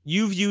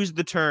you've used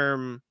the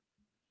term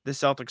the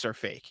Celtics are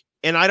fake.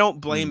 And I don't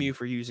blame you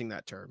for using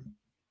that term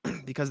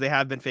because they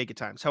have been fake at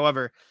times.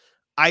 However,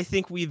 I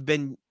think we've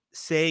been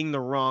saying the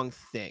wrong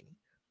thing.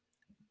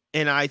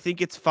 And I think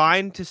it's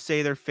fine to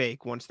say they're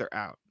fake once they're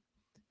out.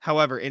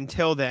 However,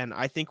 until then,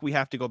 I think we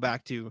have to go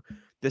back to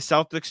the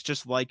Celtics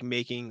just like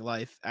making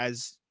life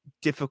as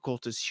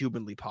difficult as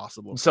humanly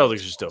possible. The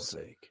Celtics are still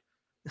fake.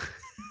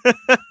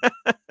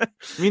 I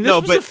mean,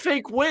 this was a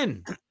fake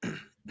win.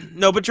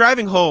 No, but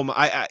driving home,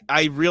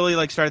 I really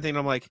like started thinking,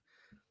 I'm like,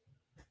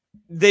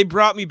 they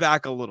brought me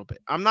back a little bit.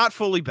 I'm not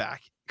fully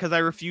back because I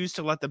refuse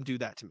to let them do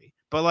that to me.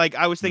 But like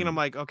I was thinking, I'm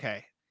like,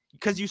 okay,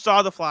 because you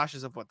saw the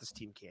flashes of what this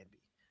team can be.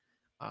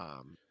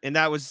 And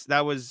that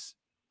was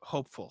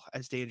hopeful,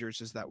 as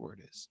dangerous as that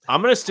word is.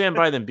 I'm going to stand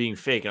by them being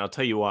fake, and I'll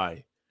tell you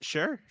why.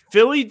 Sure.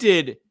 Philly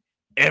did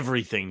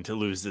everything to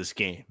lose this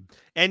game.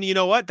 And you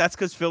know what? That's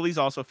because Philly's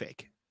also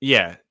fake.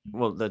 Yeah,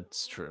 well,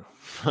 that's true.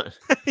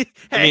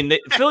 I mean,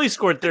 Philly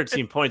scored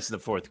 13 points in the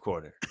fourth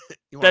quarter.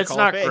 That's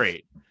not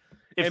great.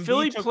 If and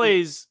Philly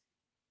plays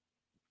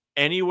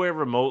anywhere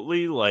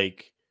remotely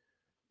like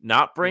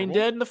not brain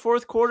dead in the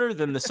fourth quarter,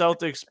 then the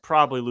Celtics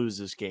probably lose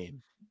this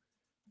game.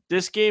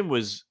 This game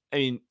was, I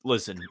mean,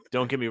 listen,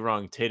 don't get me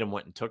wrong. Tatum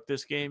went and took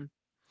this game.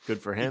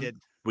 Good for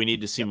him. We need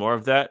to see more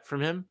of that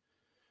from him.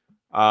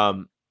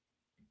 But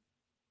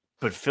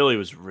Philly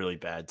was really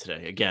bad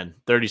today. Again,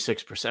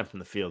 36% from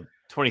the field,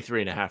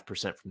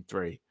 23.5% from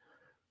three.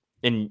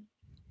 And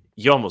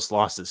you almost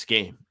lost this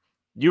game.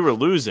 You were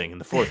losing in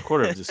the fourth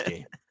quarter of this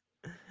game.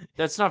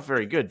 That's not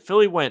very good.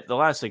 Philly went the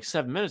last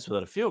 7 minutes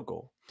without a field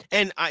goal.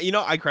 And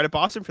I credit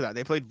Boston for that.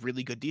 They played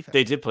really good defense.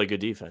 They did play good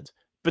defense.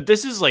 But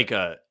this is like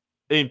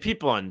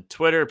people on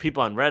Twitter,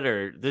 people on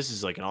Reddit, this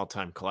is like an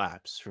all-time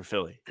collapse for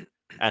Philly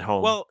at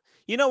home. Well,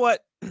 you know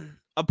what?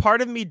 A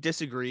part of me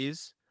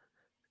disagrees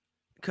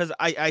because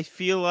I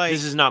feel like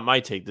this is not my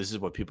take. This is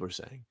what people are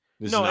saying.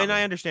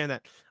 I understand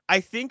that. I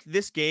think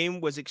this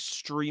game was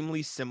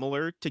extremely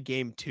similar to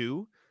game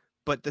 2,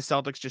 but the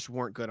Celtics just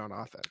weren't good on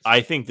offense.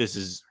 I think this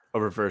is a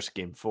reverse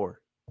game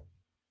 4.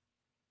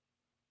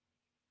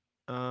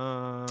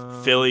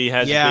 Philly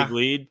has a big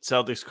lead.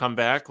 Celtics come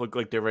back, look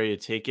like they're ready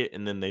to take it,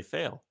 and then they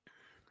fail.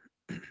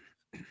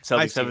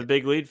 Celtics have a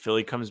big lead.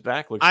 Philly comes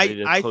back, looks ready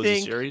to close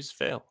the series,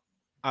 fail.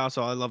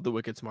 Also, I love the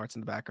wicked smarts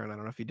in the background. I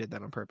don't know if you did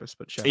that on purpose,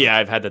 but yeah,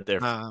 I've had that there.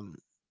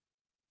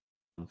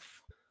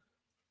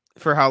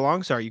 For how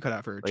long? Sorry, you cut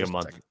out for like just a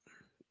month. Second.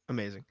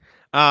 Amazing.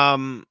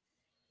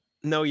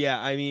 No, yeah,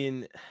 I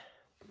mean,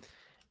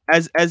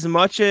 as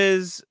much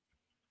as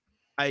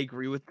I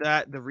agree with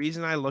that, the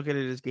reason I look at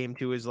it as game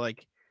 2 is like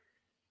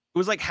it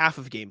was like half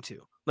of game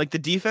 2. Like the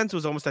defense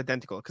was almost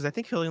identical because I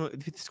think Philly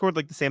scored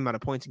like the same amount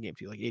of points in game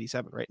 2, like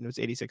 87, right? And it was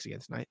 86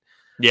 against Knight.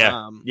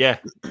 Yeah, yeah,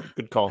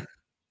 good call.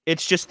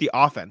 It's just the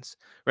offense,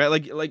 right?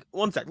 Like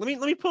 1 sec. Let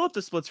me pull up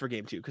the splits for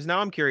game 2 because now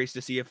I'm curious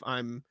to see if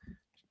I'm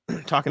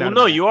talking. Well,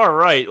 no, you are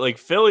right. Like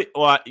Philly.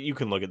 Well, you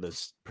can look at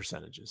this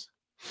percentages.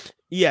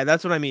 Yeah,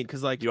 that's what I mean.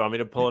 Because like, you want me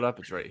to pull it up?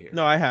 It's right here.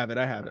 No, I have it.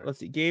 Let's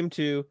see. Game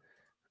 2.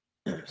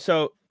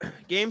 So,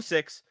 game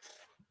 6,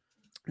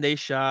 they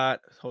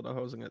shot. Hold on,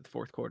 I was looking at the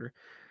fourth quarter.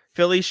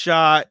 Philly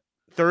shot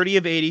 30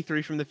 of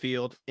 83 from the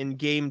field. In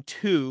game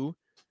 2,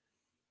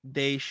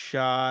 they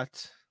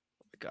shot.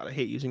 God, I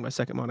hate using my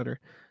second monitor.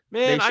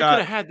 Man, I could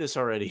have had this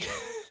already.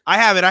 I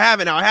have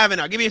it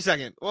now. Give me a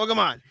second. Well, come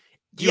on.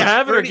 Do you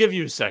have it or give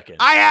you a second?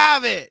 I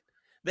have it.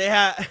 They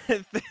had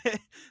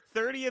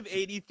 30 of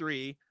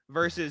 83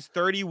 versus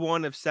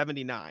 31 of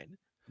 79.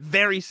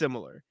 Very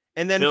similar.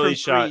 And then Philly from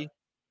shot. three,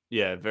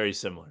 Yeah, very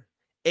similar.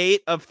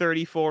 8 of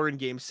 34 in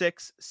game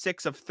 6,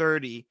 6 of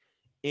 30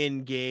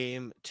 in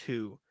game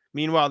 2.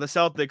 Meanwhile, the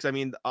Celtics, I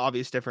mean, the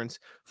obvious difference,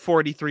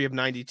 43 of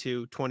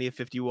 92, 20 of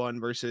 51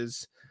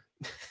 versus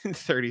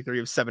 33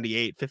 of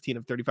 78, 15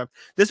 of 35.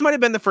 This might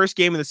have been the first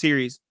game of the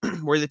series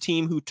where the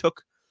team who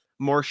took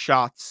more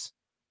shots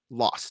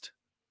lost.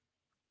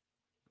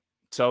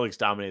 Celtics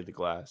dominated the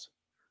glass.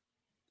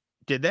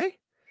 Did they?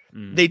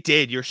 Mm. They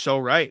did. You're so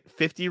right.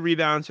 50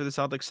 rebounds for the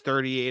Celtics,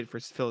 38 for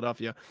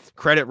Philadelphia.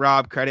 Credit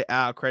Rob, credit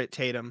Al, credit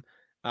Tatum.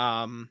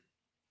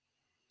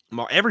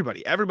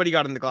 Everybody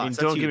got in the glass. I mean,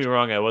 don't get me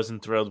wrong. I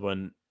wasn't thrilled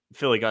when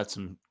Philly got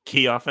some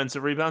key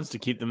offensive rebounds to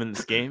keep them in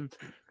this game.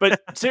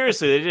 But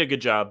seriously, they did a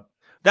good job.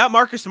 That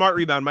Marcus Smart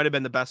rebound might have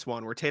been the best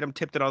one, where Tatum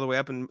tipped it all the way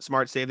up and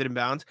Smart saved it in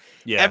bounds.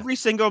 Yeah. Every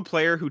single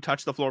player who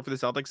touched the floor for the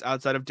Celtics,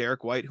 outside of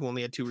Derek White, who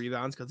only had 2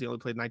 rebounds because he only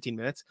played 19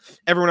 minutes,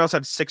 everyone else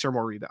had 6 or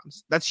more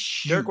rebounds. That's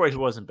huge. Derek White, who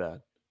wasn't bad.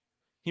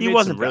 He made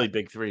wasn't some really bad.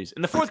 big threes.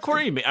 In the fourth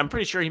quarter, I'm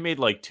pretty sure he made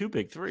like 2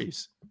 big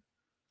threes.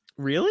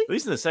 Really? At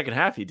least in the second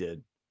half, he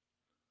did.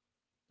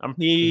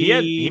 He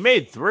He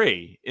made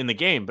 3 in the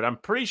game, but I'm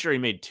pretty sure he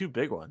made 2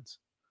 big ones.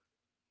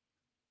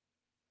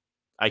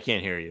 I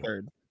can't hear you.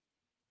 Third.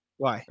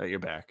 Why? Oh, you're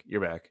back.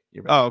 You're back.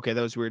 Oh, okay.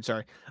 That was weird.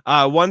 Sorry.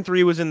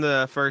 1-3 was in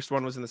the first,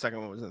 one was in the second,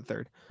 one was in the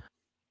third.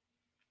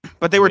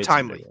 But they He were made some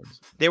timely. big ones.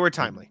 They were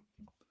timely.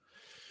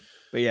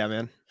 But yeah,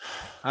 man.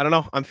 I don't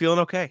know. I'm feeling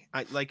okay.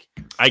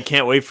 I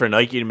can't wait for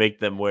Nike to make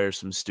them wear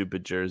some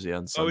stupid jersey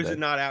on Sunday. Oh, is it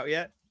not out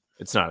yet?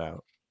 It's not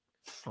out.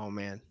 Oh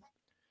man.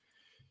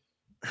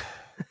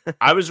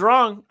 I was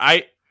wrong.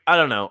 I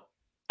don't know.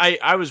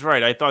 I was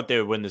right. I thought they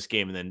would win this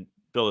game and then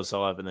build us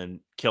all up and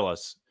then kill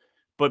us.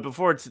 But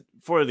before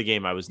the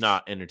game, I was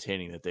not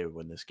entertaining that they would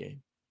win this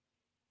game.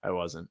 I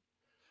wasn't.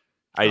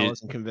 I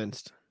wasn't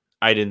convinced.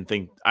 I didn't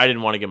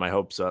want to get my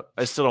hopes up.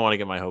 I still don't want to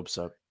get my hopes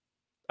up.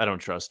 I don't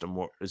trust them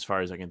as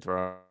far as I can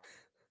throw.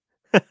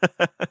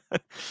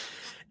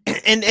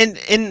 And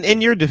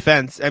in your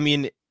defense, I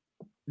mean,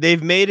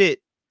 they've made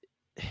it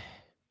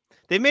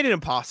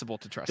impossible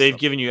to trust. They've them.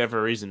 given you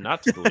every reason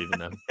not to believe in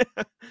them.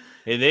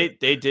 And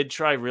they did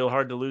try real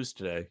hard to lose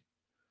today.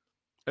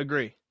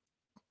 Agree.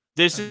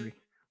 This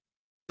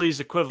is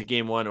equivalent to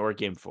game 1 or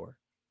game 4.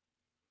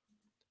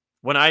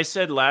 When I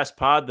said last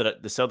pod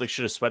that the Celtics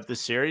should have swept this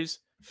series,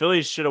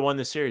 Phillies should have won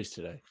the series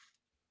today.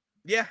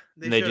 Yeah,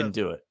 and they didn't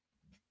do it.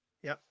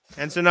 Yep.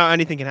 And so now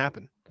anything can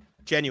happen.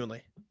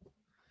 Genuinely.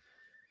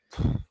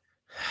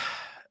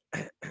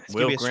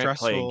 Will Grant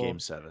play in game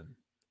 7?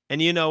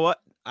 And you know what?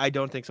 I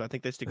don't think so. I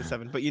think they stick with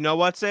 7. But you know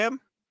what, Sam?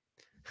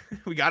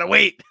 We gotta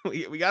wait.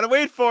 We gotta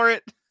wait for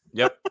it.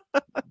 Yep.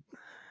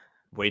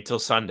 Wait till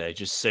Sunday.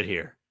 Just sit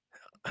here.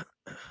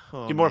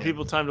 Oh, Give more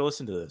people time to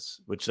listen to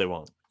this, which they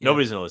won't. Yeah.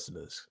 Nobody's gonna listen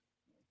to this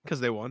because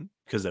they won.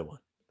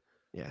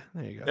 Yeah,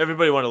 there you go.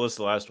 Everybody wanted to listen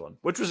to the last one,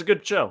 which was a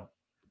good show.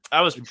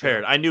 I was Good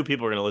prepared. show. I knew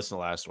people were gonna listen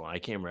to the last one. I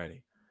came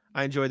ready.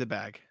 I enjoy the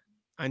bag.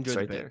 I enjoy It's the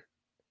right bag. there.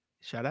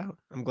 Shout out.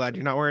 I'm glad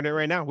you're not wearing it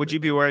right now. Would you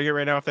be wearing it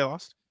right now if they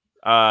lost?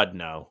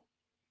 No.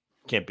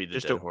 Can't be the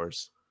Just dead a-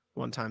 horse.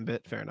 One-time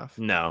bit. Fair enough.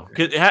 No.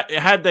 Because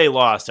had they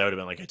lost, I would have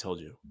been like, I told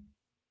you.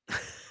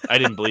 I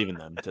didn't believe in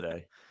them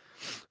today.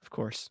 Of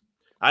course.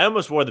 I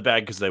almost wore the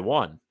bag because they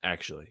won,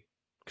 actually.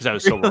 Because I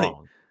was so Really?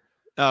 wrong.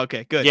 Oh,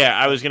 okay, good. Yeah,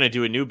 I was gonna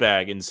do a new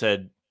bag and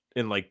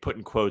put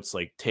in quotes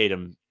like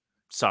Tatum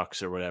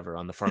sucks or whatever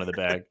on the front of the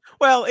bag.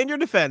 Well, in your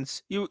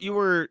defense, you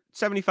were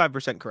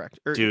 75% correct.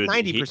 Or Dude,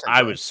 90%.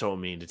 I was so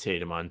mean to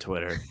Tatum on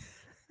Twitter.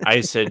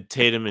 I said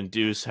Tatum and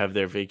Deuce have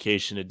their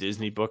vacation to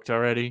Disney booked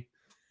already.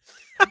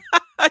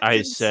 I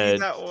didn't see said,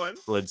 that one.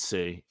 let's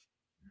see.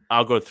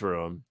 I'll go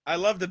through them. I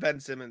love the Ben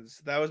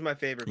Simmons. That was my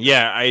favorite.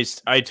 Yeah, I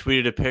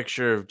tweeted a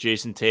picture of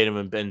Jayson Tatum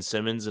and Ben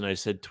Simmons, and I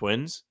said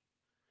twins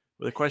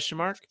with a question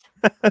mark.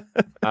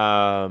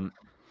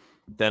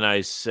 Then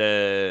I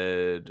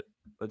said,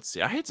 let's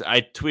see. I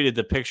tweeted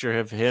the picture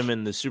of him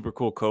in the super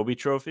cool Kobe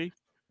trophy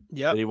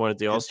Yep. that he won at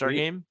the Good All-Star tweet.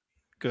 game.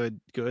 Good.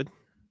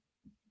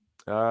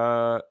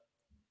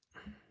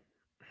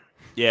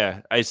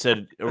 Yeah, I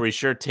said, are we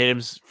sure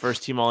Tatum's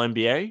first team All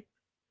NBA?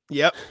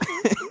 Yep.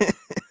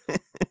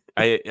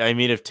 I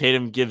mean, if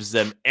Tatum gives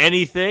them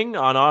anything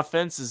on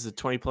offense, is a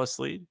 20-plus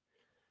lead.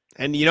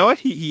 And you know what?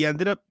 He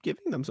ended up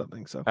giving them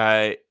something. So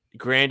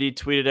Grandy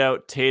tweeted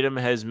out Tatum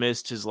has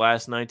missed his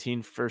last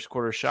 19 first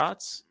quarter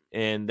shots.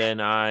 And then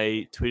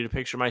I tweeted a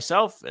picture of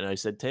myself, and I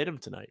said Tatum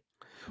tonight.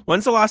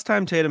 when's the last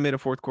time Tatum made a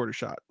fourth quarter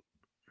shot?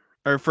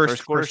 Or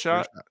first quarter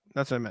shot?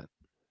 That's what I meant.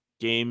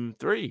 Game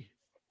 3,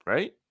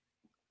 right?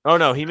 Oh,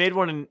 no, he made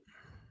one in...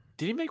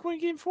 Did he make one in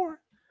game 4?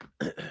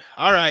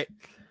 All right.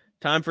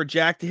 Time for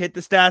Jack to hit the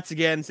stats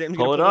again. Sam's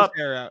Pull gonna it pull up.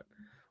 his hair out.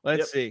 Let's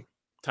Yep. see.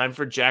 Time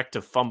for Jack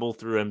to fumble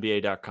through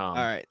NBA.com.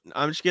 All right.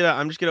 I'm just gonna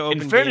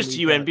open. In fairness Game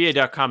to you, Week Odds.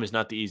 NBA.com is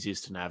not the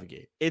easiest to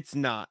navigate. It's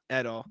not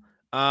at all.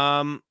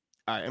 All right.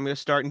 I'm gonna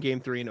start in game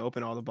 3 and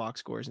open all the box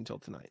scores until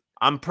tonight.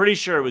 I'm pretty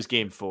sure it was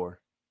game 4.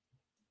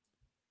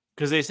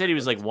 Because they said he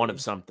was like one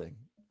of something.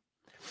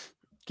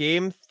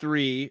 Game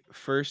 3,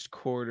 first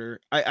quarter.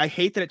 I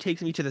hate that it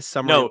takes me to the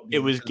summary. No, of it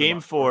was to the game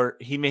box score. 4.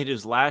 He made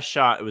his last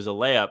shot. It was a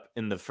layup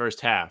in the first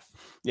half.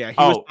 Yeah, he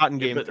was hot in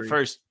game but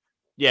 3.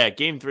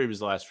 game 3 was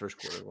the last first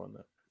quarter one.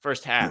 The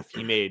first half,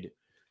 he made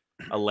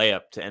a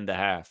layup to end the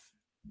half.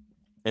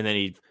 And then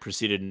he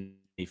proceeded to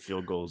make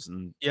field goals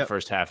in the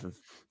first half of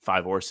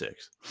 5 or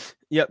 6.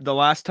 Yep, the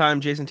last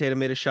time Jayson Tatum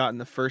made a shot in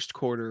the first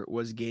quarter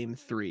was game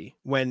 3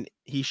 when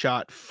he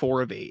shot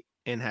 4 of 8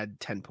 and had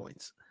 10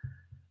 points.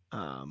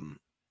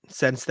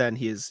 Since then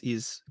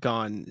he's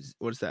gone,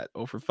 what is that?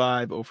 0 for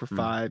 5, 0 for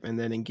 5, and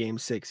then in game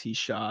 6 he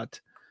shot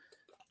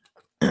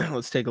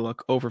let's take a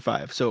look, 0 for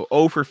 5. So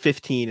 0 for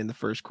 15 in the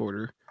first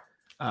quarter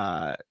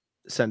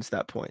since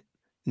that point.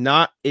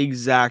 Not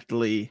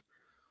exactly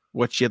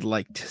what you'd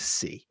like to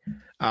see.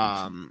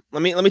 Let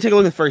me take a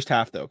look at the first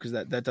half though, because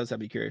that does have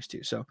me curious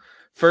too. So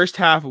first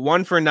half,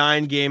 1 for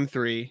 9, game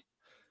 3.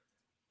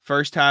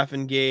 First half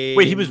in game.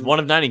 Wait, he was 1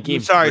 of 9 in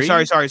game 3?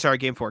 Sorry.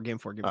 Game 4.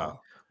 4.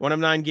 1 of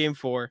 9, game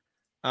 4.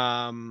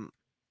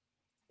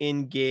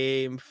 In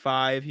game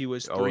 5, he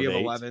was 3 of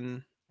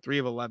 11. 3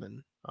 of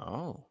 11.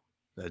 Oh,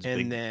 that's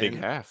and big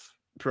half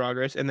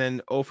progress, and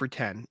then 0 for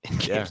 10 in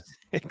game Yeah.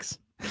 6.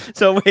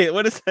 So wait,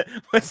 what is that?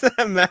 What's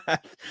that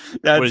math?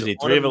 That's What is he?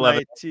 3 of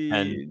 11, 19.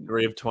 and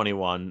 3 of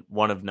 21,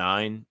 1 of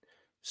 9.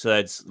 So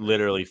that's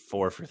literally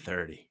 4 for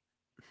 30.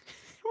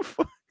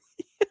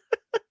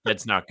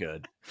 That's not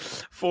good.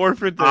 4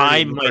 for 30.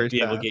 I might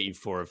be able to get you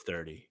 4 of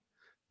 30.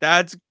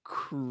 That's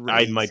crazy.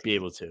 I might be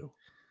able to.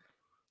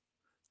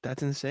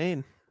 That's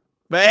insane.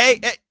 But hey,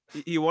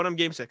 you won him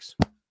game 6.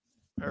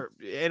 Or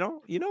you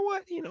know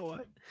what?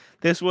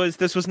 This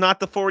was not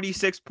the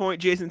 46-point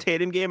Jayson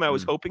Tatum game I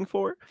was hoping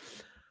for,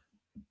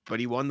 but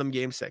he won them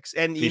game 6.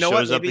 And if he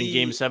shows up in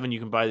game 7, you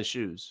can buy the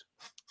shoes.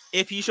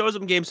 If he shows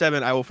up in game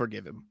 7, I will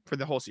forgive him for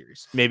the whole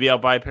series. Maybe I'll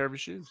buy a pair of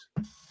shoes.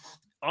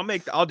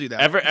 I'll do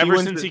that. Ever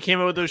since he came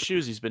out with those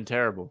shoes, he's been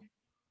terrible.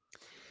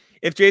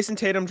 If Jayson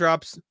Tatum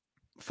drops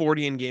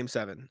 40 in game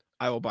 7,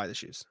 I will buy the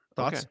shoes.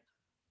 Thoughts? Okay.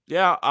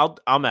 Yeah,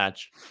 I'll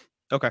match.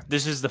 Okay.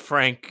 This is the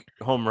Frank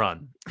home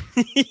run.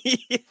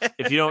 Yeah.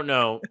 If you don't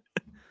know,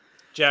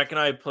 Jack and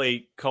I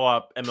play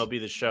co-op MLB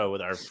The Show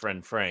with our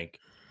friend Frank.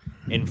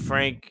 And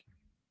Frank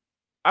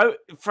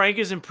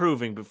is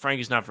improving, but Frank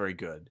is not very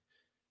good.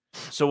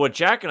 So what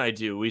Jack and I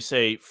do, we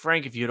say,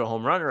 Frank, if you hit a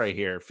home run right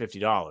here,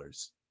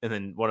 $50. And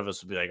then one of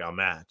us will be like, I'll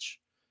match.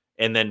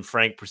 And then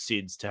Frank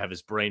proceeds to have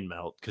his brain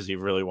melt because he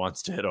really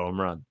wants to hit a home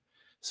run.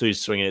 So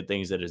he's swinging at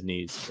things at his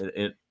knees.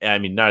 I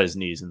mean, not his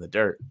knees, in the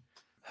dirt.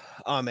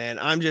 Oh man,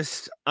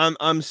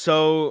 I'm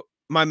so,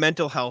 my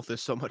mental health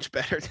is so much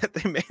better that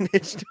they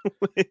managed to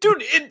win.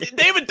 Dude,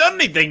 they haven't done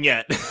anything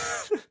yet.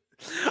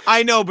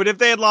 I know, but if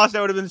they had lost,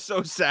 I would have been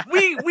so sad.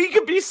 We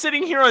could be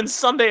sitting here on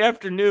Sunday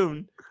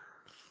afternoon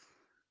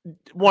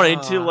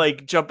wanting to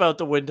like jump out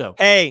the window.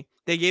 Hey,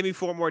 they gave me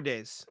 4 more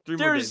days. 3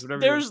 more days.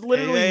 There's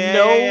literally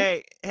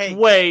no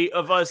way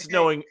of us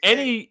knowing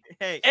anything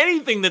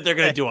that they're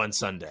going to do on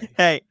Sunday.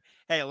 Hey,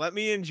 let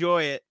me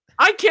enjoy it.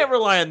 I can't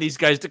rely on these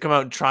guys to come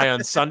out and try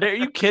on Sunday. Are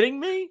you kidding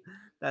me?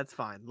 That's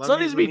fine.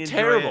 Sunday's going to be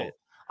terrible.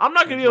 I'm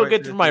not going to be able to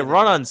get through my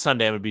run on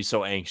Sunday. I'm going to be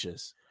so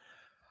anxious.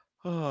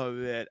 Oh,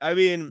 man. I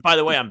mean, by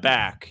the way, I'm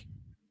back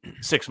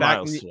 6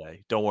 miles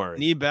today. Don't worry.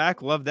 Knee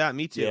back. Love that.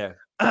 Me too.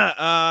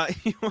 Yeah.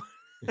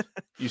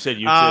 You said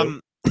you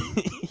too.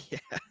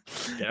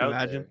 Yeah.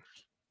 Imagine.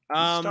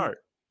 Start.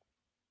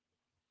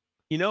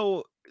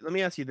 Let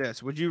me ask you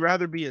this: would you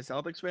rather be a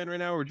Celtics fan right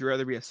now, or would you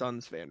rather be a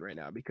Suns fan right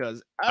now?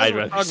 Because I'd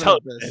rather be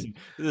Celtics.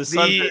 The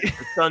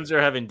Suns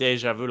are having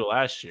deja vu to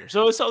last year.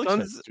 So Celtics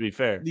fans, to be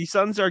fair, the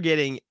Suns are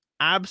getting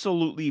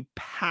absolutely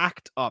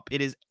packed up.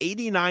 It is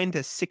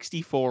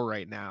 89-64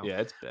 right now. Yeah,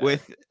 it's bad.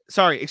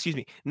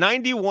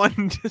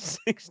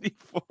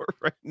 91-64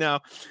 right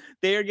now.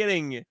 They are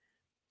getting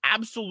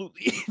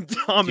absolutely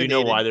dominated. Do you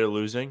know why they're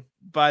losing?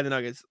 By the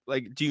Nuggets.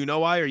 Like, do you know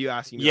why? Or are you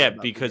asking me? Yeah,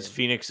 because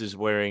Phoenix is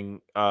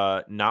wearing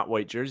not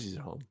white jerseys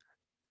at home.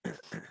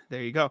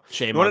 There you go.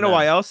 Shame. You want to know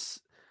why else?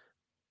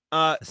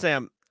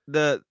 Sam,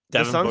 the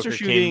Suns Booker are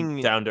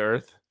shooting down to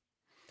earth.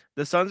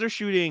 The Suns are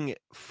shooting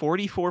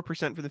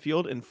 44% from the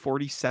field and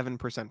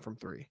 47% from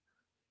 3.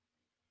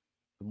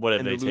 What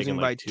have they taken,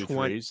 like 2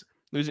 threes?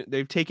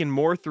 They've taken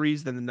more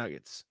threes than the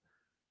Nuggets.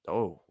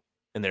 Oh,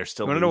 and they're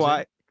still. You want to know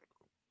why?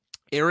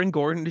 Aaron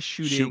Gordon is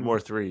shooting more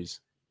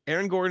threes.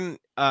 Nikola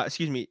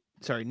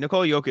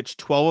Jokic,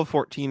 12 of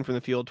 14 from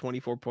the field,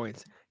 24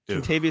 points.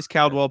 Kentavious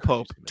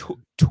Caldwell-Pope,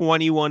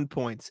 21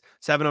 points,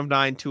 7 of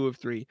 9, 2 of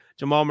 3.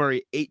 Jamal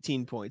Murray,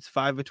 18 points,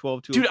 5 of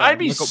 12, 2 Dude, of 5. I'd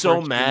be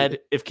so mad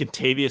if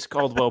Kentavious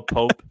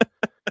Caldwell-Pope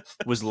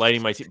was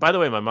lighting my team. By the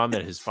way, my mom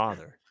met his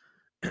father.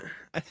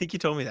 I think you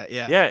told me that.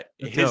 Yeah.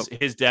 Yeah.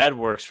 His dad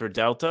works for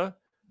Delta,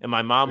 and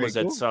my mom was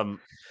at some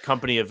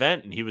company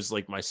event, and he was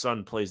like, my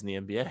son plays in the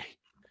NBA.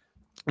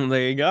 And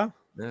there you go.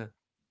 Yeah.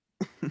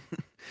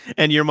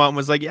 And your mom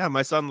was like, yeah,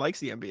 my son likes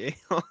the NBA.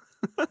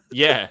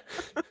 Yeah.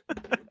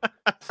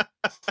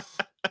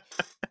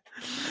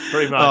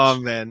 Pretty much. Oh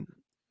man.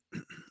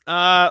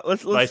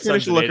 Let's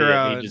finish a look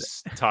around. He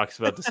just talks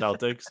about the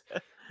Celtics,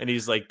 and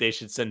he's like, they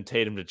should send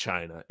Tatum to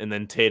China, and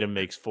then Tatum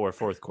makes 4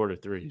 fourth-quarter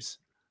threes.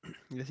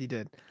 Yes, he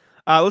did.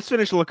 Let's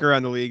finish a look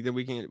around the league. Then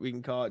we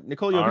can call it.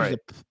 Nikola Jokic is a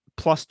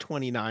plus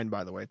 29,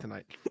 by the way,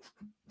 tonight.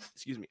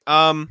 Excuse me.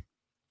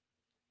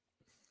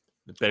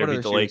 It better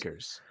beat the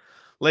Lakers.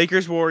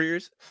 Lakers,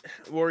 Warriors.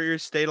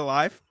 Warriors stayed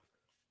alive.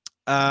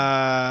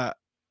 3-2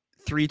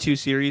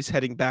 series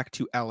heading back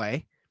to LA.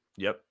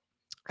 Yep.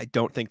 I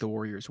don't think the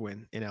Warriors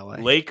win in LA.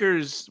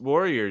 Lakers,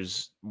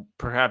 Warriors,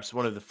 perhaps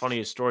one of the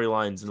funniest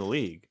storylines in the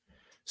league.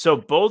 So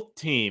both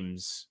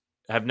teams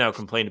have now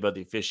complained about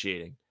the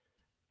officiating.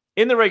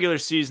 In the regular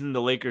season,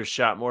 the Lakers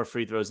shot more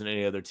free throws than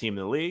any other team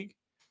in the league.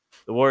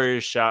 The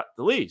Warriors shot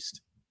the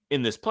least.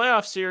 In this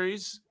playoff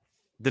series,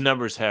 the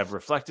numbers have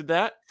reflected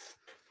that.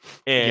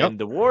 And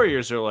the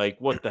Warriors are like,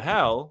 what the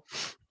hell?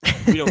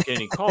 We don't get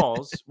any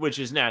calls, which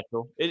is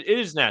natural. It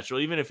is natural,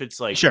 even if it's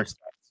like Sure.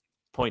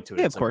 point to it.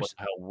 Yeah, It's of like, course. what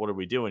the hell? What are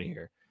we doing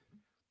here?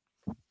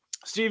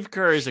 Steve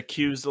Kerr has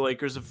accused the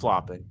Lakers of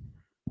flopping.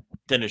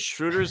 Then as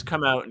Schroeder's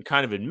come out and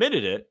kind of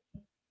admitted it,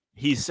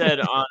 he said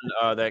on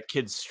that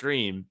kid's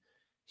stream,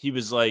 he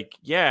was like,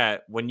 yeah,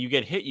 when you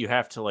get hit, you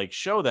have to like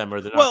show them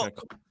or they're not going to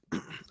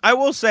call. I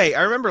will say,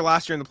 I remember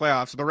last year in the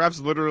playoffs, the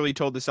refs literally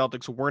told the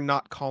Celtics, we're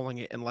not calling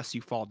it unless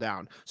you fall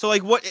down. So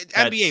like what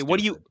NBA, Stupid. what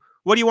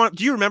do you want?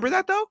 Do you remember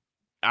that though?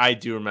 I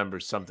do remember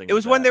something. It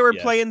was when they were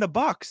playing the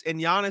Bucks and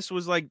Giannis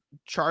was like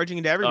charging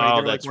into everybody.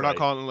 They were like, we're not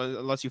calling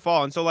unless you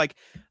fall. And so like,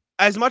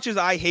 as much as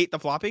I hate the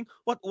flopping,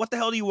 what the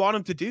hell do you want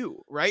them to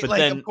do? Right? But like,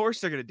 then of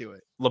course they're going to do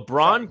it.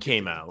 LeBron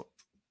came out.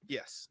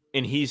 Yes.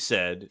 And he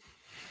said,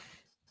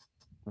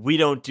 we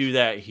don't do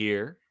that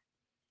here.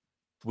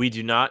 We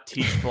do not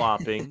teach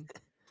flopping.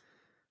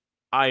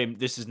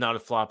 This is not a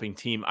flopping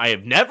team. I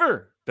have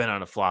never been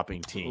on a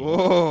flopping team.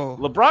 Whoa.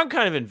 LeBron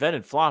kind of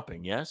invented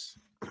flopping, yes?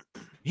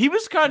 He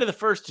was kind of the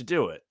first to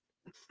do it.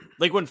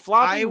 Like when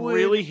flopping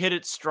really hit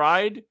its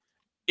stride,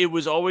 it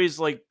was always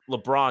like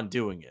LeBron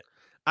doing it.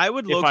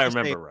 If I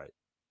remember right.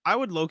 I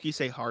would low-key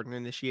say Harden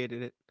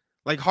initiated it.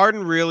 Like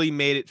Harden really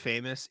made it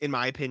famous, in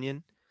my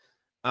opinion.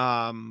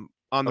 On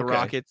the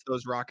Rockets,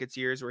 those Rockets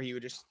years where he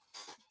would just,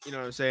 you know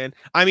what I'm saying?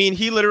 I mean,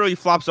 he literally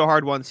flopped so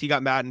hard once he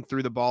got mad and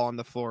threw the ball on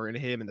the floor and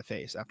hit him in the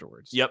face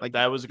afterwards. Yep, like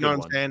that was a good you know one.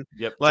 What I'm saying?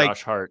 Yep, like,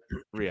 Josh Hart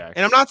reacts.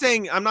 And I'm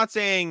not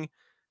saying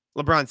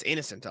LeBron's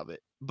innocent of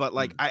it, but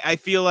like I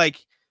feel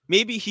like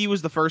maybe he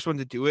was the first one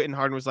to do it, and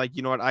Harden was like,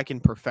 you know what, I can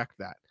perfect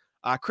that.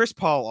 Chris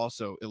Paul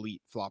also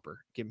elite flopper.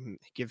 Give him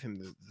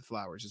the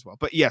flowers as well.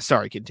 But yeah,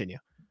 sorry, continue.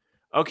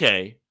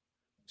 Okay,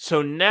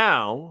 so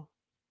now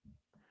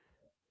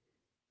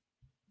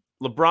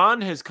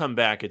LeBron has come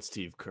back at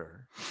Steve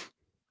Kerr.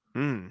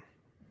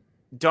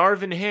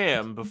 Darvin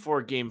Ham,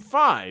 before Game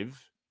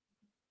 5,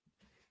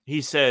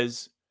 he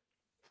says,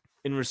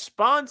 in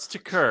response to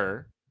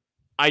Kerr,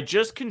 I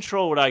just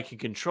control what I can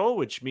control,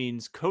 which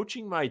means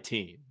coaching my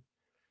team.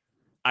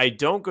 I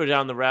don't go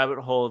down the rabbit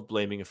hole of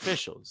blaming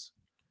officials.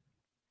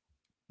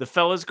 The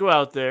fellas go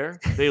out there,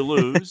 they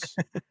lose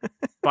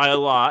by a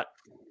lot.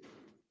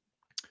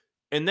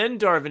 And then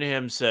Darvin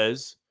Ham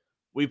says,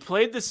 we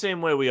played the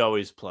same way we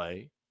always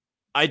play.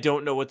 I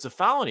don't know what's a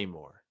foul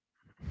anymore.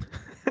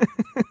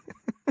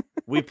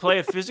 We play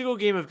a physical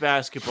game of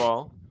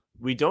basketball.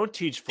 We don't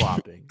teach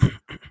flopping.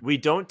 We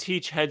don't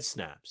teach head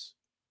snaps.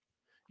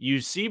 You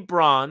see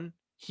Bron,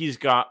 he's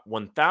got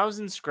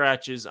 1,000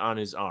 scratches on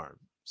his arm.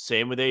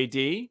 Same with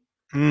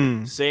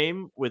AD.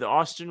 Same with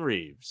Austin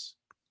Reeves.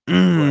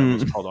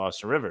 It's called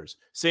Austin Rivers.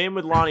 Same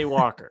with Lonnie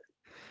Walker.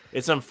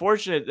 It's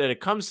unfortunate that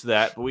it comes to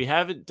that, but we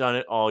haven't done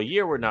it all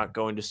year. We're not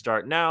going to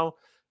start now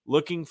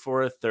looking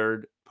for a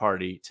third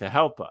party to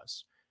help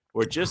us.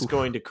 We're just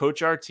going to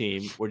coach our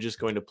team. We're just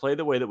going to play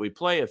the way that we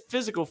play, a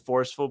physical,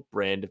 forceful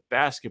brand of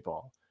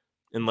basketball,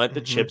 and let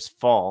the chips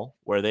fall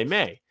where they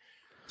may.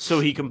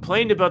 So he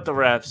complained about the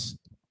refs.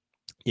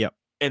 Yep.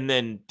 And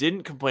then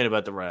didn't complain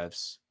about the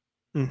refs.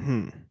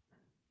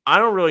 I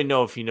don't really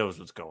know if he knows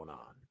what's going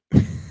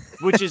on,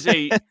 which is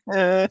a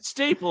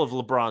staple of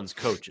LeBron's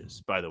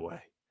coaches, by the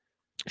way.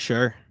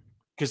 Sure.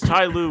 Because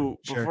Ty Lue,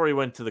 before he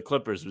went to the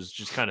Clippers, was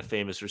just kind of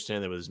famous for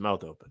standing there with his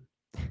mouth open.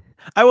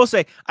 I will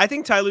say, I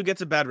think Ty Lue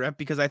gets a bad rep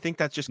because I think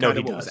that's just kind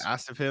of what was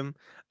asked of him.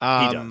 He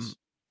does.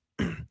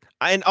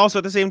 And also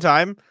at the same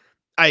time,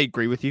 I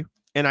agree with you.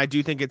 And I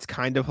do think it's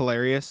kind of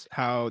hilarious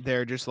how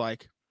they're just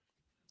like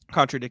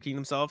contradicting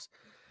themselves.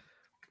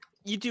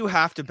 You do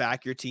have to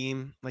back your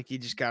team. Like you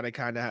just got to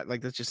kind of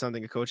like, that's just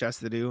something a coach has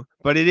to do.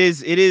 But it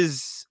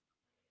is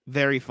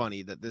very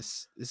funny that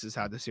this is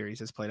how the series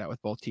has played out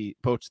with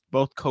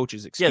both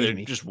coaches. They're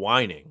just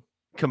whining,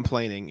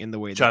 complaining in the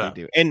way that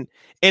they do.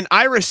 And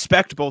I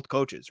respect both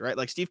coaches, right?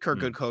 Like Steve Kerr,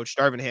 good coach,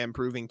 Darvin Ham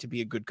proving to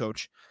be a good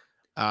coach.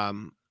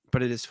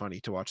 But it is funny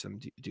to watch them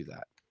do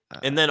that.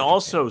 And then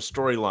also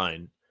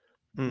storyline,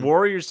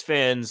 Warriors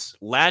fans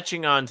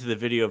latching on to the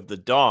video of the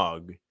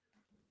dog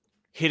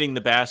hitting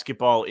the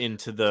basketball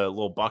into the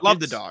little buckets. Love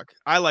the dog.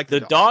 I like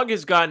the dog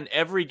has gotten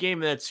every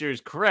game in that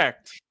series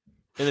correct.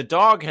 And the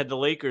dog had the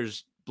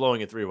Lakers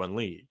blowing a 3-1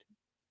 lead.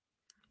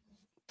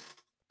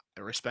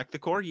 I respect the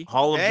corgi.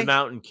 Hall of the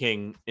Mountain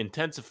King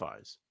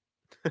intensifies.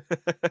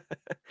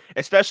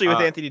 Especially with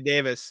Anthony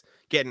Davis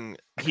getting...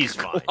 He's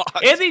fine.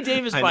 Anthony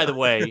Davis, by the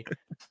way,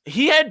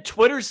 he had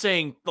Twitter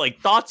saying like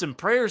thoughts and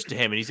prayers to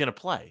him, and he's going to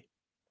play.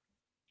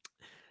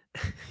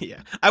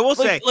 Yeah. I will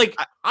say...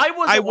 I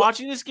wasn't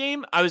watching this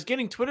game. I was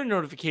getting Twitter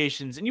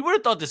notifications, and you would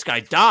have thought this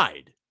guy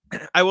died.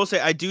 I will say,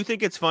 I do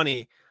think it's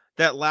funny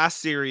that last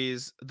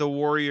series, the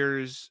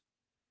Warriors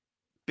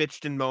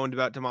bitched and moaned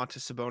about Domantas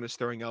Sabonis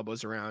throwing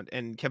elbows around,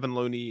 and Kevin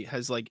Looney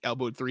has like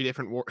elbowed 3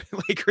 different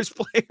Lakers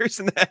players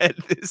in the head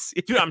this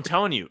year. Dude, I'm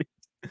telling you,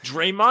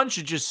 Draymond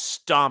should just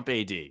stomp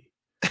AD.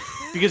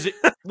 Because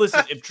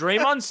listen, if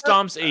Draymond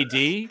stomps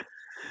AD,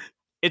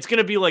 It's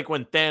gonna be like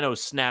when Thanos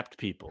snapped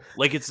people.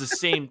 Like it's the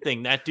same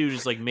thing. That dude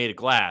is like made of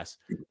glass.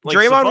 Like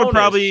Draymond would Sabonis-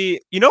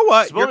 probably. You know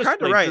what? You're Sabonis kind of played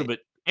through, right. but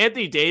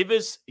Anthony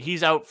Davis,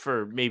 he's out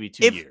for maybe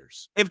 2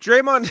 years. If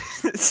Draymond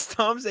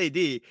stomps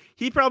AD,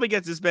 he probably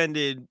gets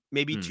suspended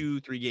maybe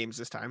 2-3 games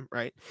this time,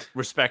 right?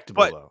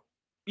 Respectable though.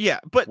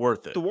 Yeah, but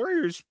Worth it. the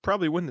Warriors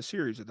probably win the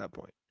series at that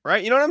point,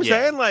 right? You know what I'm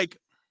saying? Like,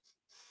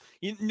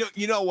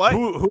 you know what?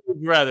 Who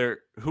would you rather?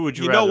 Who would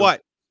you? You rather? know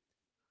what?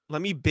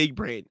 Let me big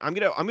brain. I'm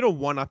gonna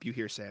one up you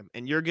here, Sam,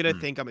 and you're gonna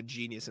think I'm a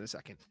genius in a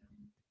second.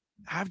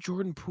 Have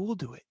Jordan Poole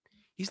do it.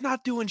 He's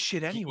not doing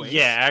shit anyways.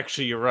 Yeah,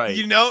 actually, you're right.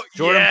 You know,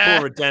 Jordan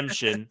Poole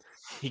redemption.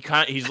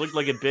 He's looked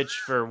like a bitch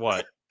for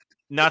what?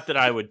 Not that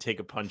I would take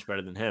a punch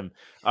better than him.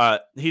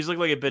 He's looked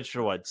like a bitch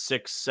for what,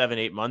 6, 7,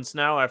 8 months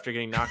now after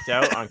getting knocked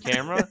out on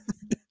camera.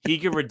 He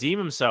could redeem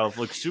himself,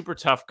 look super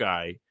tough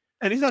guy,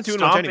 and he's not doing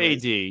much stomp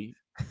anyways.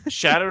 AD,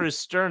 shatter his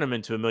sternum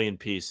into a million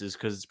pieces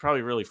because it's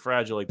probably really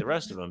fragile like the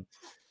rest of them.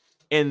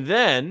 And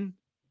then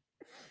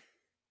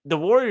the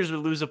Warriors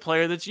would lose a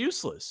player that's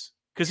useless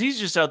because he's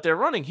just out there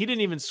running. He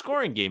didn't even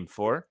score in game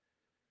 4.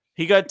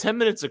 He got 10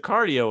 minutes of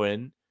cardio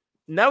in,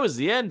 and that was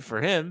the end for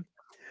him.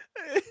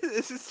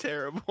 This is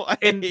terrible.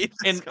 And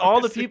all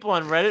the people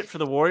on Reddit for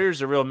the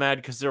Warriors are real mad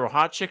because there were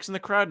hot chicks in the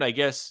crowd, and I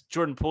guess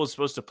Jordan Poole is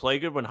supposed to play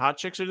good when hot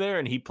chicks are there,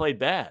 and he played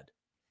bad.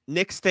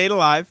 Nick stayed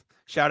alive.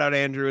 Shout out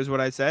Andrew is what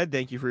I said.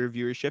 Thank you for your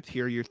viewership.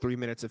 Here are your 3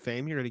 minutes of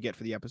fame you're going to get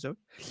for the episode.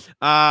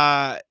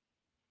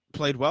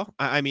 Played well.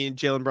 I mean,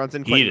 Jalen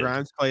Brunson, Quentin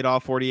Grimes played all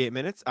 48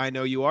 minutes. I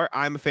know you are.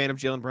 I'm a fan of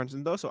Jalen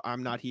Brunson, though, so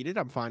I'm not heated.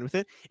 I'm fine with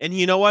it. And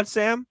you know what,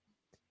 Sam?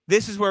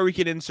 This is where we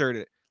can insert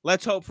it.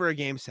 Let's hope for a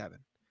game 7,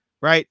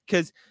 right?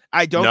 Because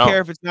I don't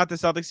care if it's not the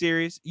Celtics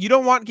series. You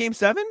don't want game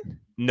 7?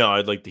 No,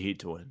 I'd like the Heat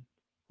to win.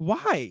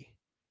 Why?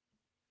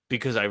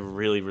 Because I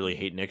really, really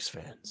hate Knicks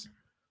fans.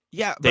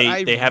 Yeah,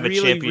 but they have a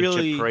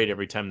championship parade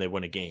every time they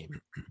win a game.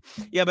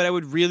 Yeah, but I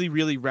would really,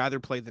 really rather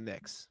play the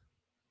Knicks.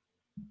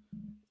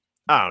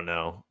 I don't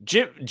know.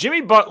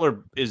 Jimmy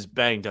Butler is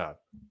banged up.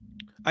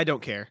 I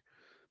don't care.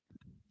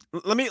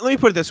 Let me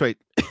put it this way,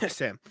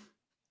 Sam.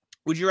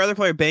 Would you rather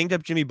play a banged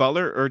up Jimmy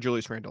Butler or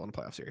Julius Randle in a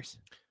playoff series?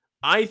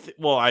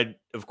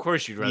 Of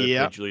course you'd rather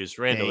play Julius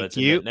Randle. Thank That's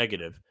you. a net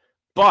negative.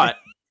 But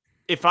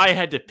if I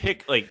had to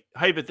pick, like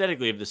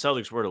hypothetically, if the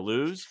Celtics were to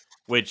lose,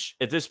 which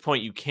at this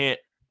point you can't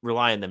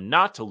rely on them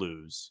not to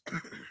lose,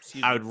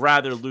 I would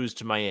rather lose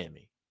to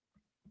Miami.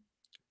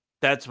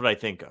 That's what I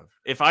think of.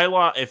 If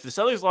the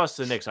Celtics lost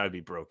to the Knicks, I would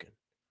be broken.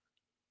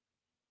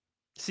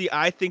 See,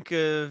 I think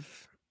of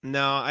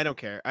no, I don't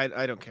care.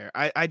 I don't care.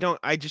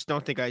 I just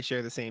don't think I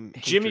share the same.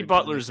 Jimmy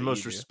Butler is the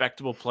most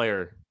respectable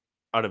player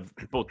out of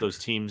both those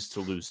teams to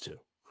lose to.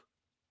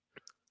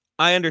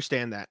 I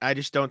understand that. I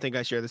just don't think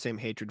I share the same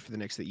hatred for the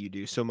Knicks that you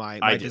do. So my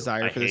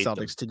desire for the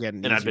Celtics to get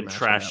an and I've been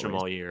trashing them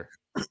all year.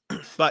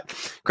 But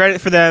credit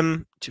for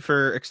them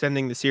for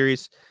extending the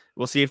series.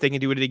 We'll see if they can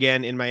do it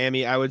again in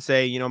Miami. I would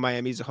say,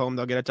 Miami's a home.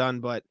 They'll get it done.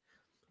 But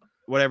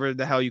whatever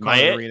the hell you call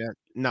the arena,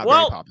 not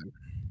very popping.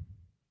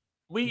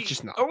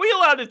 Are we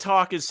allowed to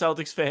talk as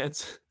Celtics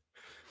fans?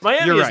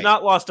 Miami has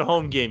not lost a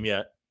home game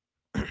yet.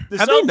 The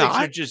Celtics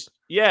are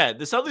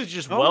the Celtics are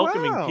just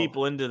welcoming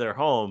people into their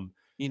home.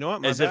 You know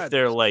what? As if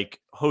they're like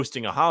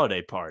hosting a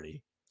holiday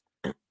party.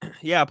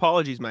 Yeah,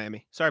 apologies,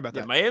 Miami. Sorry about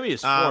that. Miami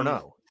is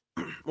 4-0.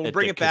 We'll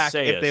bring it back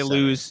if they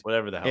lose.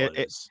 Whatever the hell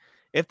it is.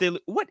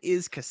 What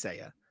is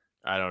Kaseya?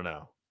 I don't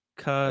know.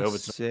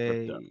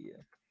 Kaseya. Am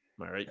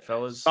I right,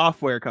 fellas?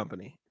 Software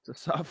company. It's a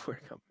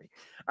software company.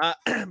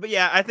 But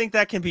yeah, I think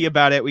that can be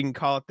about it. We can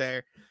call it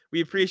there.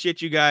 We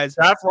appreciate you guys.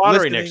 Draft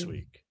lottery next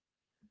week.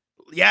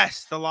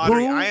 Yes, the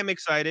lottery. I am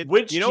excited.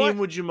 Which team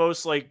would you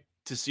most like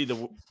to see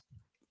the?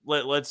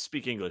 Let's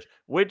speak English.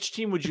 Which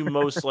team would you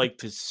most like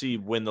to see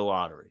win the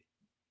lottery?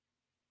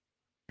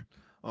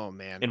 Oh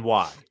man, and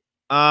why?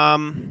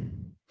 Oh,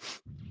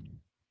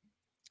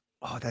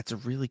 that's a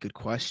really good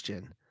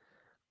question.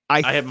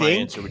 I have my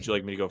answer. Would you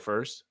like me to go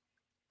first?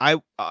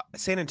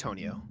 San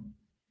Antonio.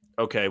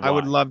 Okay, why? I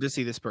would love to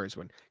see the Spurs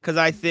win because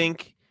I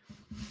think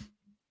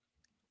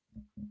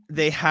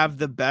they have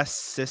the best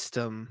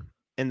system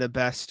and the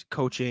best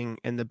coaching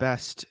and the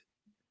best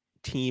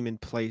team in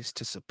place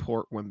to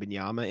support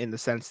Wembanyama in the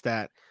sense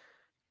that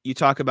you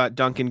talk about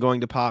Duncan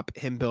going to pop,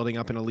 him building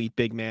up an elite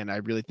big man. I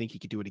really think he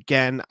could do it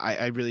again.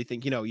 I really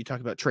think, you talk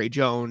about Trey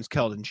Jones,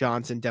 Keldon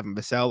Johnson, Devin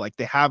Vassell, like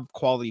they have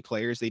quality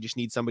players. They just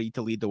need somebody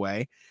to lead the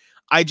way.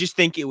 I just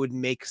think it would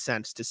make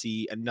sense to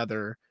see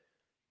another.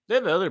 They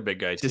have another big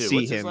guy too.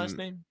 What's his last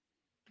name?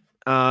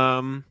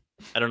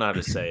 I don't know how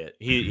to say it.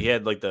 He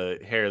had like the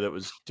hair that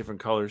was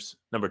different colors.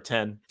 Number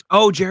 10.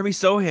 Oh, Jeremy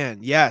Sohan.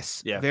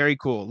 Yes. Yeah. Very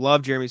cool.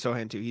 Love Jeremy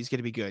Sohan too. He's going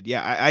to be good.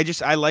 Yeah.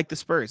 I like the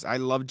Spurs. I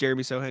love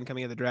Jeremy Sohan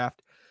coming in the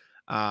draft.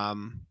 I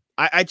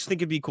just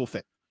think it'd be a cool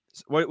fit.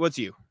 What's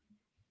you?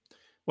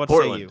 What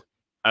Portland. say you?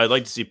 I'd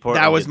like to see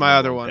Portland. That was my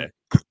other one. Pick.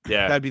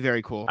 Yeah. That'd be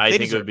very cool. I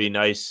think it would be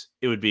nice.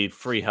 It would be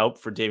free help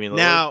for Damian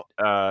Lillard.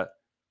 Now,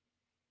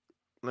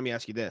 let me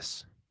ask you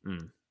this.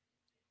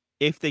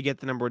 If they get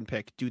the number 1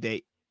 pick, do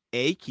they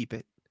A, keep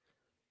it?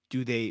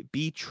 Do they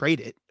B, trade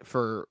it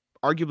for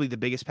arguably the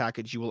biggest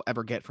package you will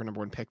ever get for number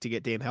 1 pick to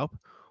get Dame help,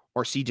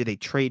 or C, do they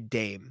trade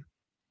Dame?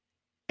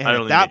 And I at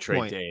don't think they that trade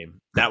point,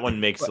 Dame. That one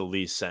makes But- the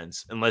least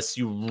sense unless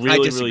you I really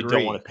don't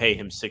disagree. want to pay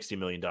him $60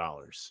 million.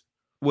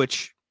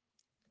 which,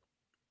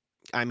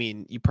 I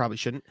mean, you probably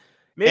shouldn't.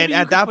 Maybe And you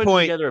at could that put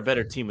point, together a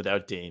better team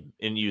without Dame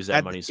and use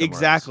that money somewhere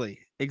exactly.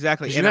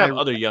 Because you And have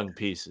other young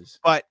pieces.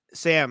 But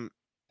Sam,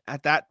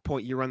 at that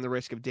point, you run the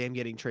risk of Dame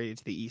getting traded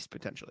to the East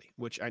potentially,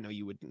 which I know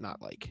you would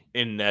not like.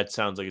 And that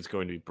sounds like it's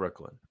going to be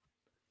Brooklyn.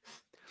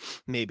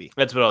 Maybe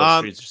That's what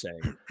all the streets are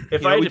saying. If you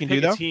know I what we had to can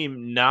pick do, a though?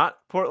 team not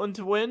Portland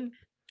to win,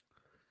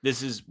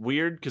 this is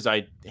weird because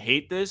I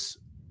hate this.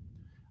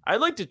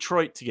 I'd like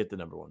Detroit to get the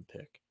number 1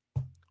 pick.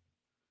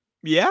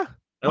 Yeah,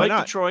 I why like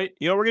not? Detroit.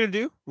 You know what we're gonna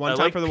do? One I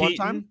time like for the one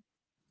time. Peyton.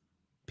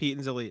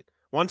 Peyton's elite.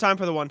 One time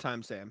for the one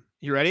time, Sam.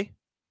 You ready?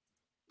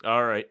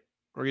 All right.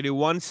 We're gonna do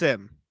one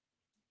sim.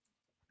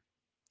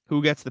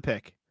 Who gets the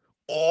pick?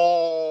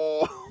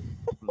 Oh,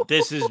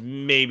 This is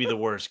maybe the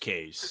worst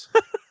case.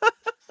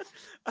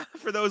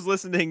 for those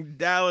listening,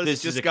 Dallas This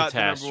is just a got the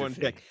number 1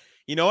 catastrophe. pick.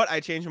 You know what? I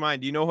changed my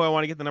mind. Do you know who I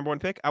want to get the number 1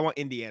 pick? I want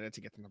Indiana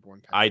to get the number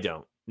 1 pick. I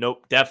don't.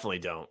 Nope. Definitely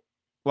don't.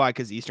 Why?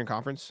 Because Eastern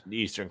Conference. The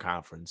Eastern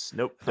Conference.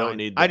 Nope. Fine. Don't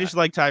need that. I just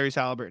like Tyrese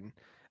Halliburton.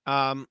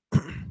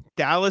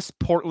 Dallas,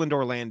 Portland,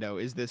 Orlando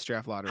is this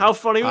draft lottery. How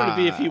funny would it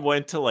be if he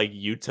went to like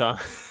Utah?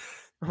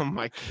 Oh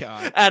my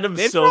god. Adam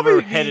They'd Silver,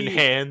 probably head and be-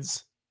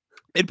 hands.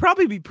 It'd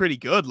probably be pretty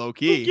good, low Who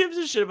key. gives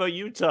a shit about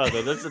Utah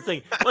though? That's the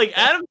thing. Like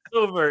Adam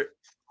Silver,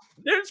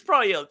 there's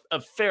probably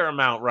a fair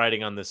amount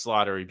riding on this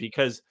lottery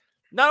because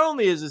not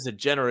only is this a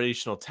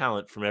generational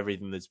talent from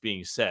everything that's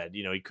being said,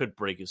 you know, he could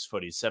break his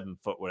foot. He's 7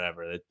 foot,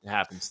 whatever. That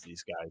happens to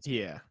these guys.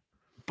 Yeah.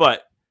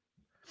 But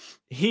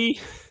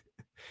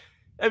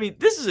I mean,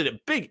 this is a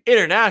big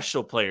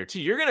international player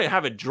too. You're going to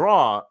have a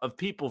draw of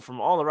people from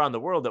all around the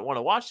world that want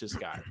to watch this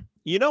guy.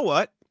 You know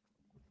what?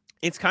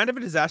 It's kind of a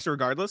disaster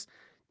regardless.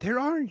 There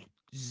are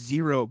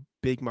 0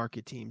 big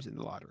market teams in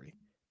the lottery.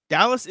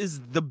 Dallas is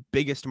the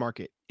biggest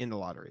market in the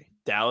lottery.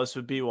 Dallas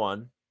would be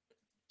one.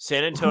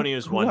 San Antonio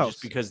is who one else?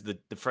 just because the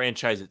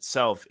franchise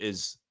itself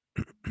is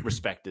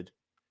respected.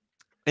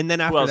 And then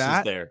Who after else that,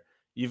 is there?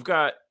 You've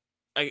got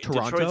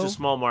Detroit's Toronto? a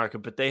small market,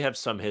 but they have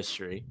some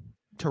history.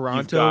 You've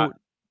Toronto, got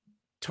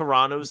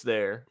Toronto's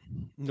there.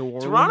 New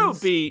Orleans. Toronto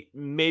would be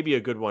maybe a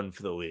good one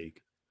for the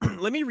league.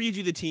 Let me read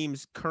you the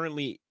teams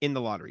currently in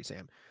the lottery,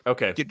 Sam.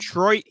 Okay.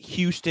 Detroit,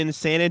 Houston,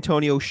 San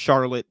Antonio,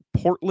 Charlotte,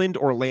 Portland,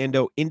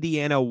 Orlando,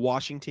 Indiana,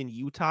 Washington,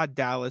 Utah,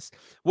 Dallas.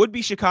 Would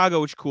be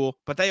Chicago, which is cool,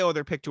 but they owe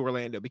their pick to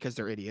Orlando because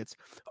they're idiots.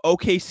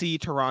 OKC,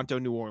 Toronto,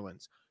 New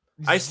Orleans.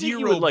 I think you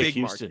 0 would like big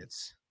Houston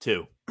markets.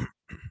 too.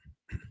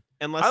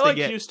 Unless I they like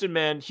get Houston,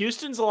 man.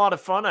 Houston's a lot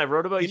of fun. I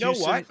wrote about You know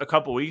Houston what? a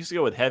couple weeks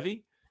ago with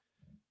Heavy.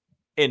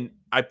 And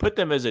I put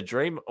them as a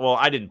dream. Well,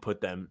 I didn't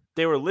put them.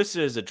 They were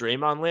listed as a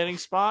Draymond landing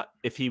spot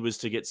if he was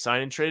to get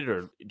signed and traded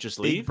or just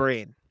leave.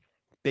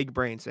 Big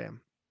brain,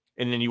 Sam.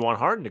 And then you want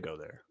Harden to go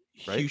there,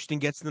 right? Houston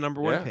gets the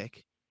number 1 Yeah.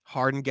 pick.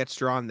 Harden gets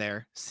drawn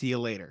there. See you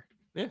later.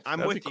 Yeah, I'm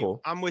that'd with be you.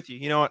 cool. I'm with you.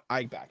 You know what?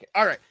 I back it.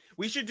 All right.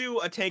 We should do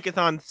a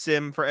tankathon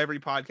sim for every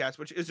podcast,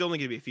 which is only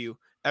going to be a few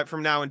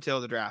from now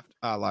until the draft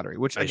lottery,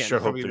 which I again, sure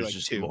is hope probably there's like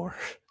just 2. more.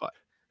 but-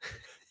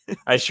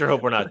 I sure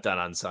hope we're not done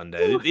on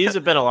Sunday. These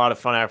have been a lot of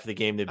fun after the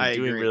game. They've been I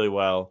doing agree. really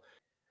well.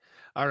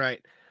 All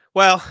right.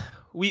 Well,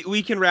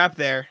 we can wrap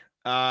there.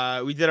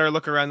 We did our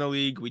look around the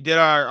league. We did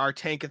our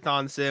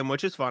tankathon sim,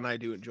 which is fun. I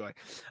do enjoy.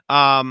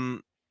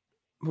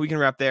 We can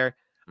wrap there.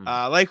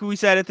 Like we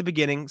said at the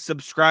beginning,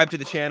 subscribe to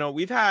the channel.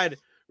 We've had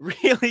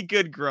really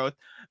good growth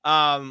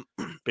over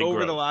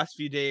the last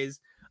few days.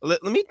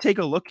 Let me take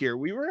a look here.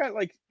 We were at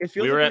like it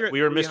feels We like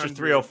were Mr.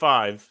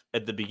 305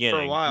 at the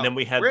beginning, and then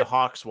we had the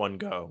Hawks one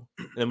go,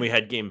 and then we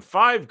had Game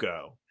 5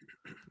 go.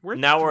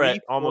 Now we're at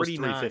almost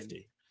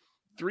 350.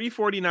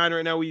 349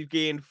 right now. We've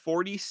gained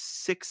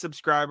 46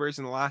 subscribers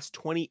in the last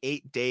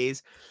 28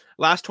 days.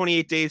 Last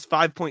 28 days,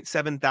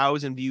 5.7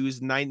 thousand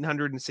views,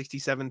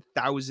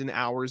 967,000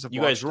 hours of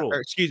You watch guys rule.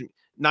 excuse me,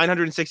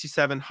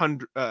 967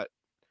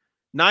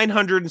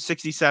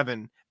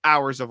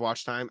 hours of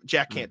watch time.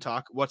 Jack can't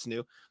talk. What's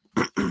new?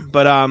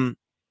 But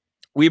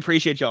we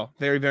appreciate y'all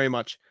very, very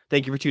much.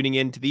 Thank you for tuning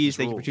in to these.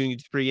 Thank you for tuning in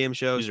to pregame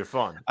shows. These are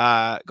fun.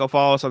 Go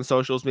follow us on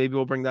socials. Maybe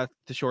we'll bring that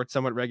to short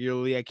somewhat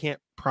regularly. I can't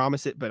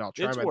promise it, but I'll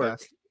try my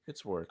best.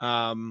 It's work.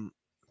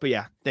 But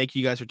yeah, thank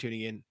you guys for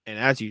tuning in. And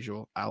as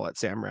usual, I'll let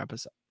Sam wrap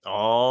us up.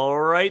 All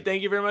right.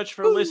 Thank you very much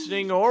for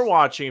listening or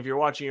watching. If you're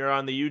watching or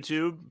on the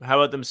YouTube, how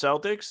about them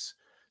Celtics?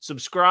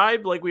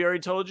 Subscribe, like we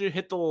already told you.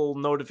 Hit the little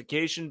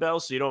notification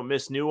bell so you don't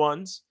miss new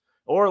ones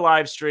or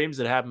live streams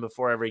that happen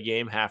before every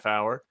game, half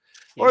hour,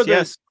 or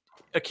the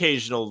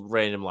occasional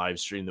random live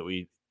stream that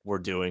we were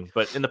doing.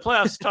 But in the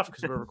playoffs, it's tough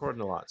because we're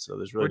recording a lot. So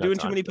there's really we're doing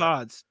too many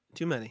pods.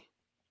 Too many.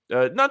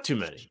 Not too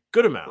many.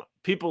 Good amount.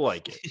 People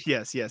like it.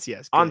 Yes.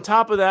 On Good.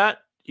 top of that,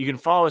 you can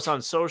follow us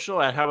on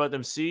social at How About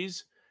Them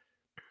C's.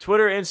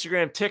 Twitter,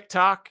 Instagram,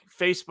 TikTok,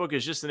 Facebook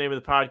is just the name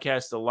of the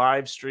podcast. The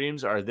live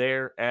streams are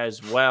there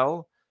as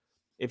well.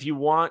 If you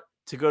want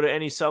to go to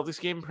any Celtics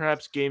game,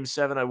 perhaps Game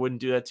 7. I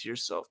wouldn't do that to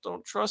yourself.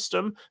 Don't trust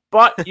them.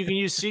 But you can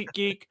use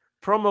SeatGeek,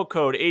 promo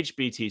code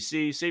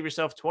HBTC. Save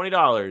yourself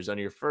 $20 on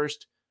your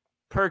first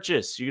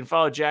purchase. You can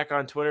follow Jack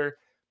on Twitter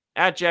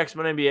at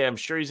JacksmanNBA. I'm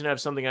sure he's going to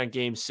have something on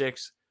Game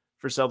 6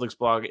 for Celtics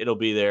blog. It'll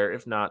be there.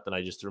 If not, then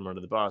I just threw him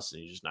under the bus,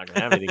 and he's just not going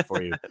to have anything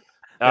for you.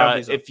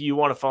 If you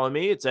want to follow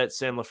me, it's at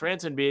Sam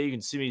LaFrance NBA. You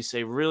can see me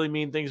say really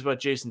mean things about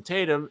Jayson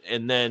Tatum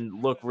and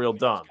then look real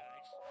dumb.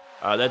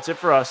 That's it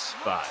for us.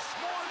 Bye.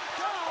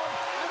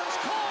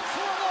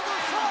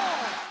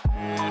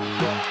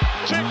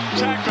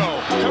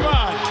 Taco, come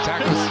on.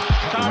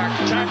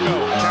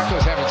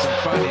 Taco's having some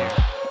fun here.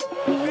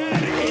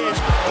 That is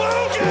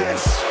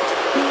bogus.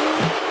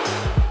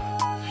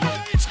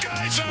 These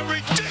guys are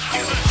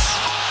ridiculous.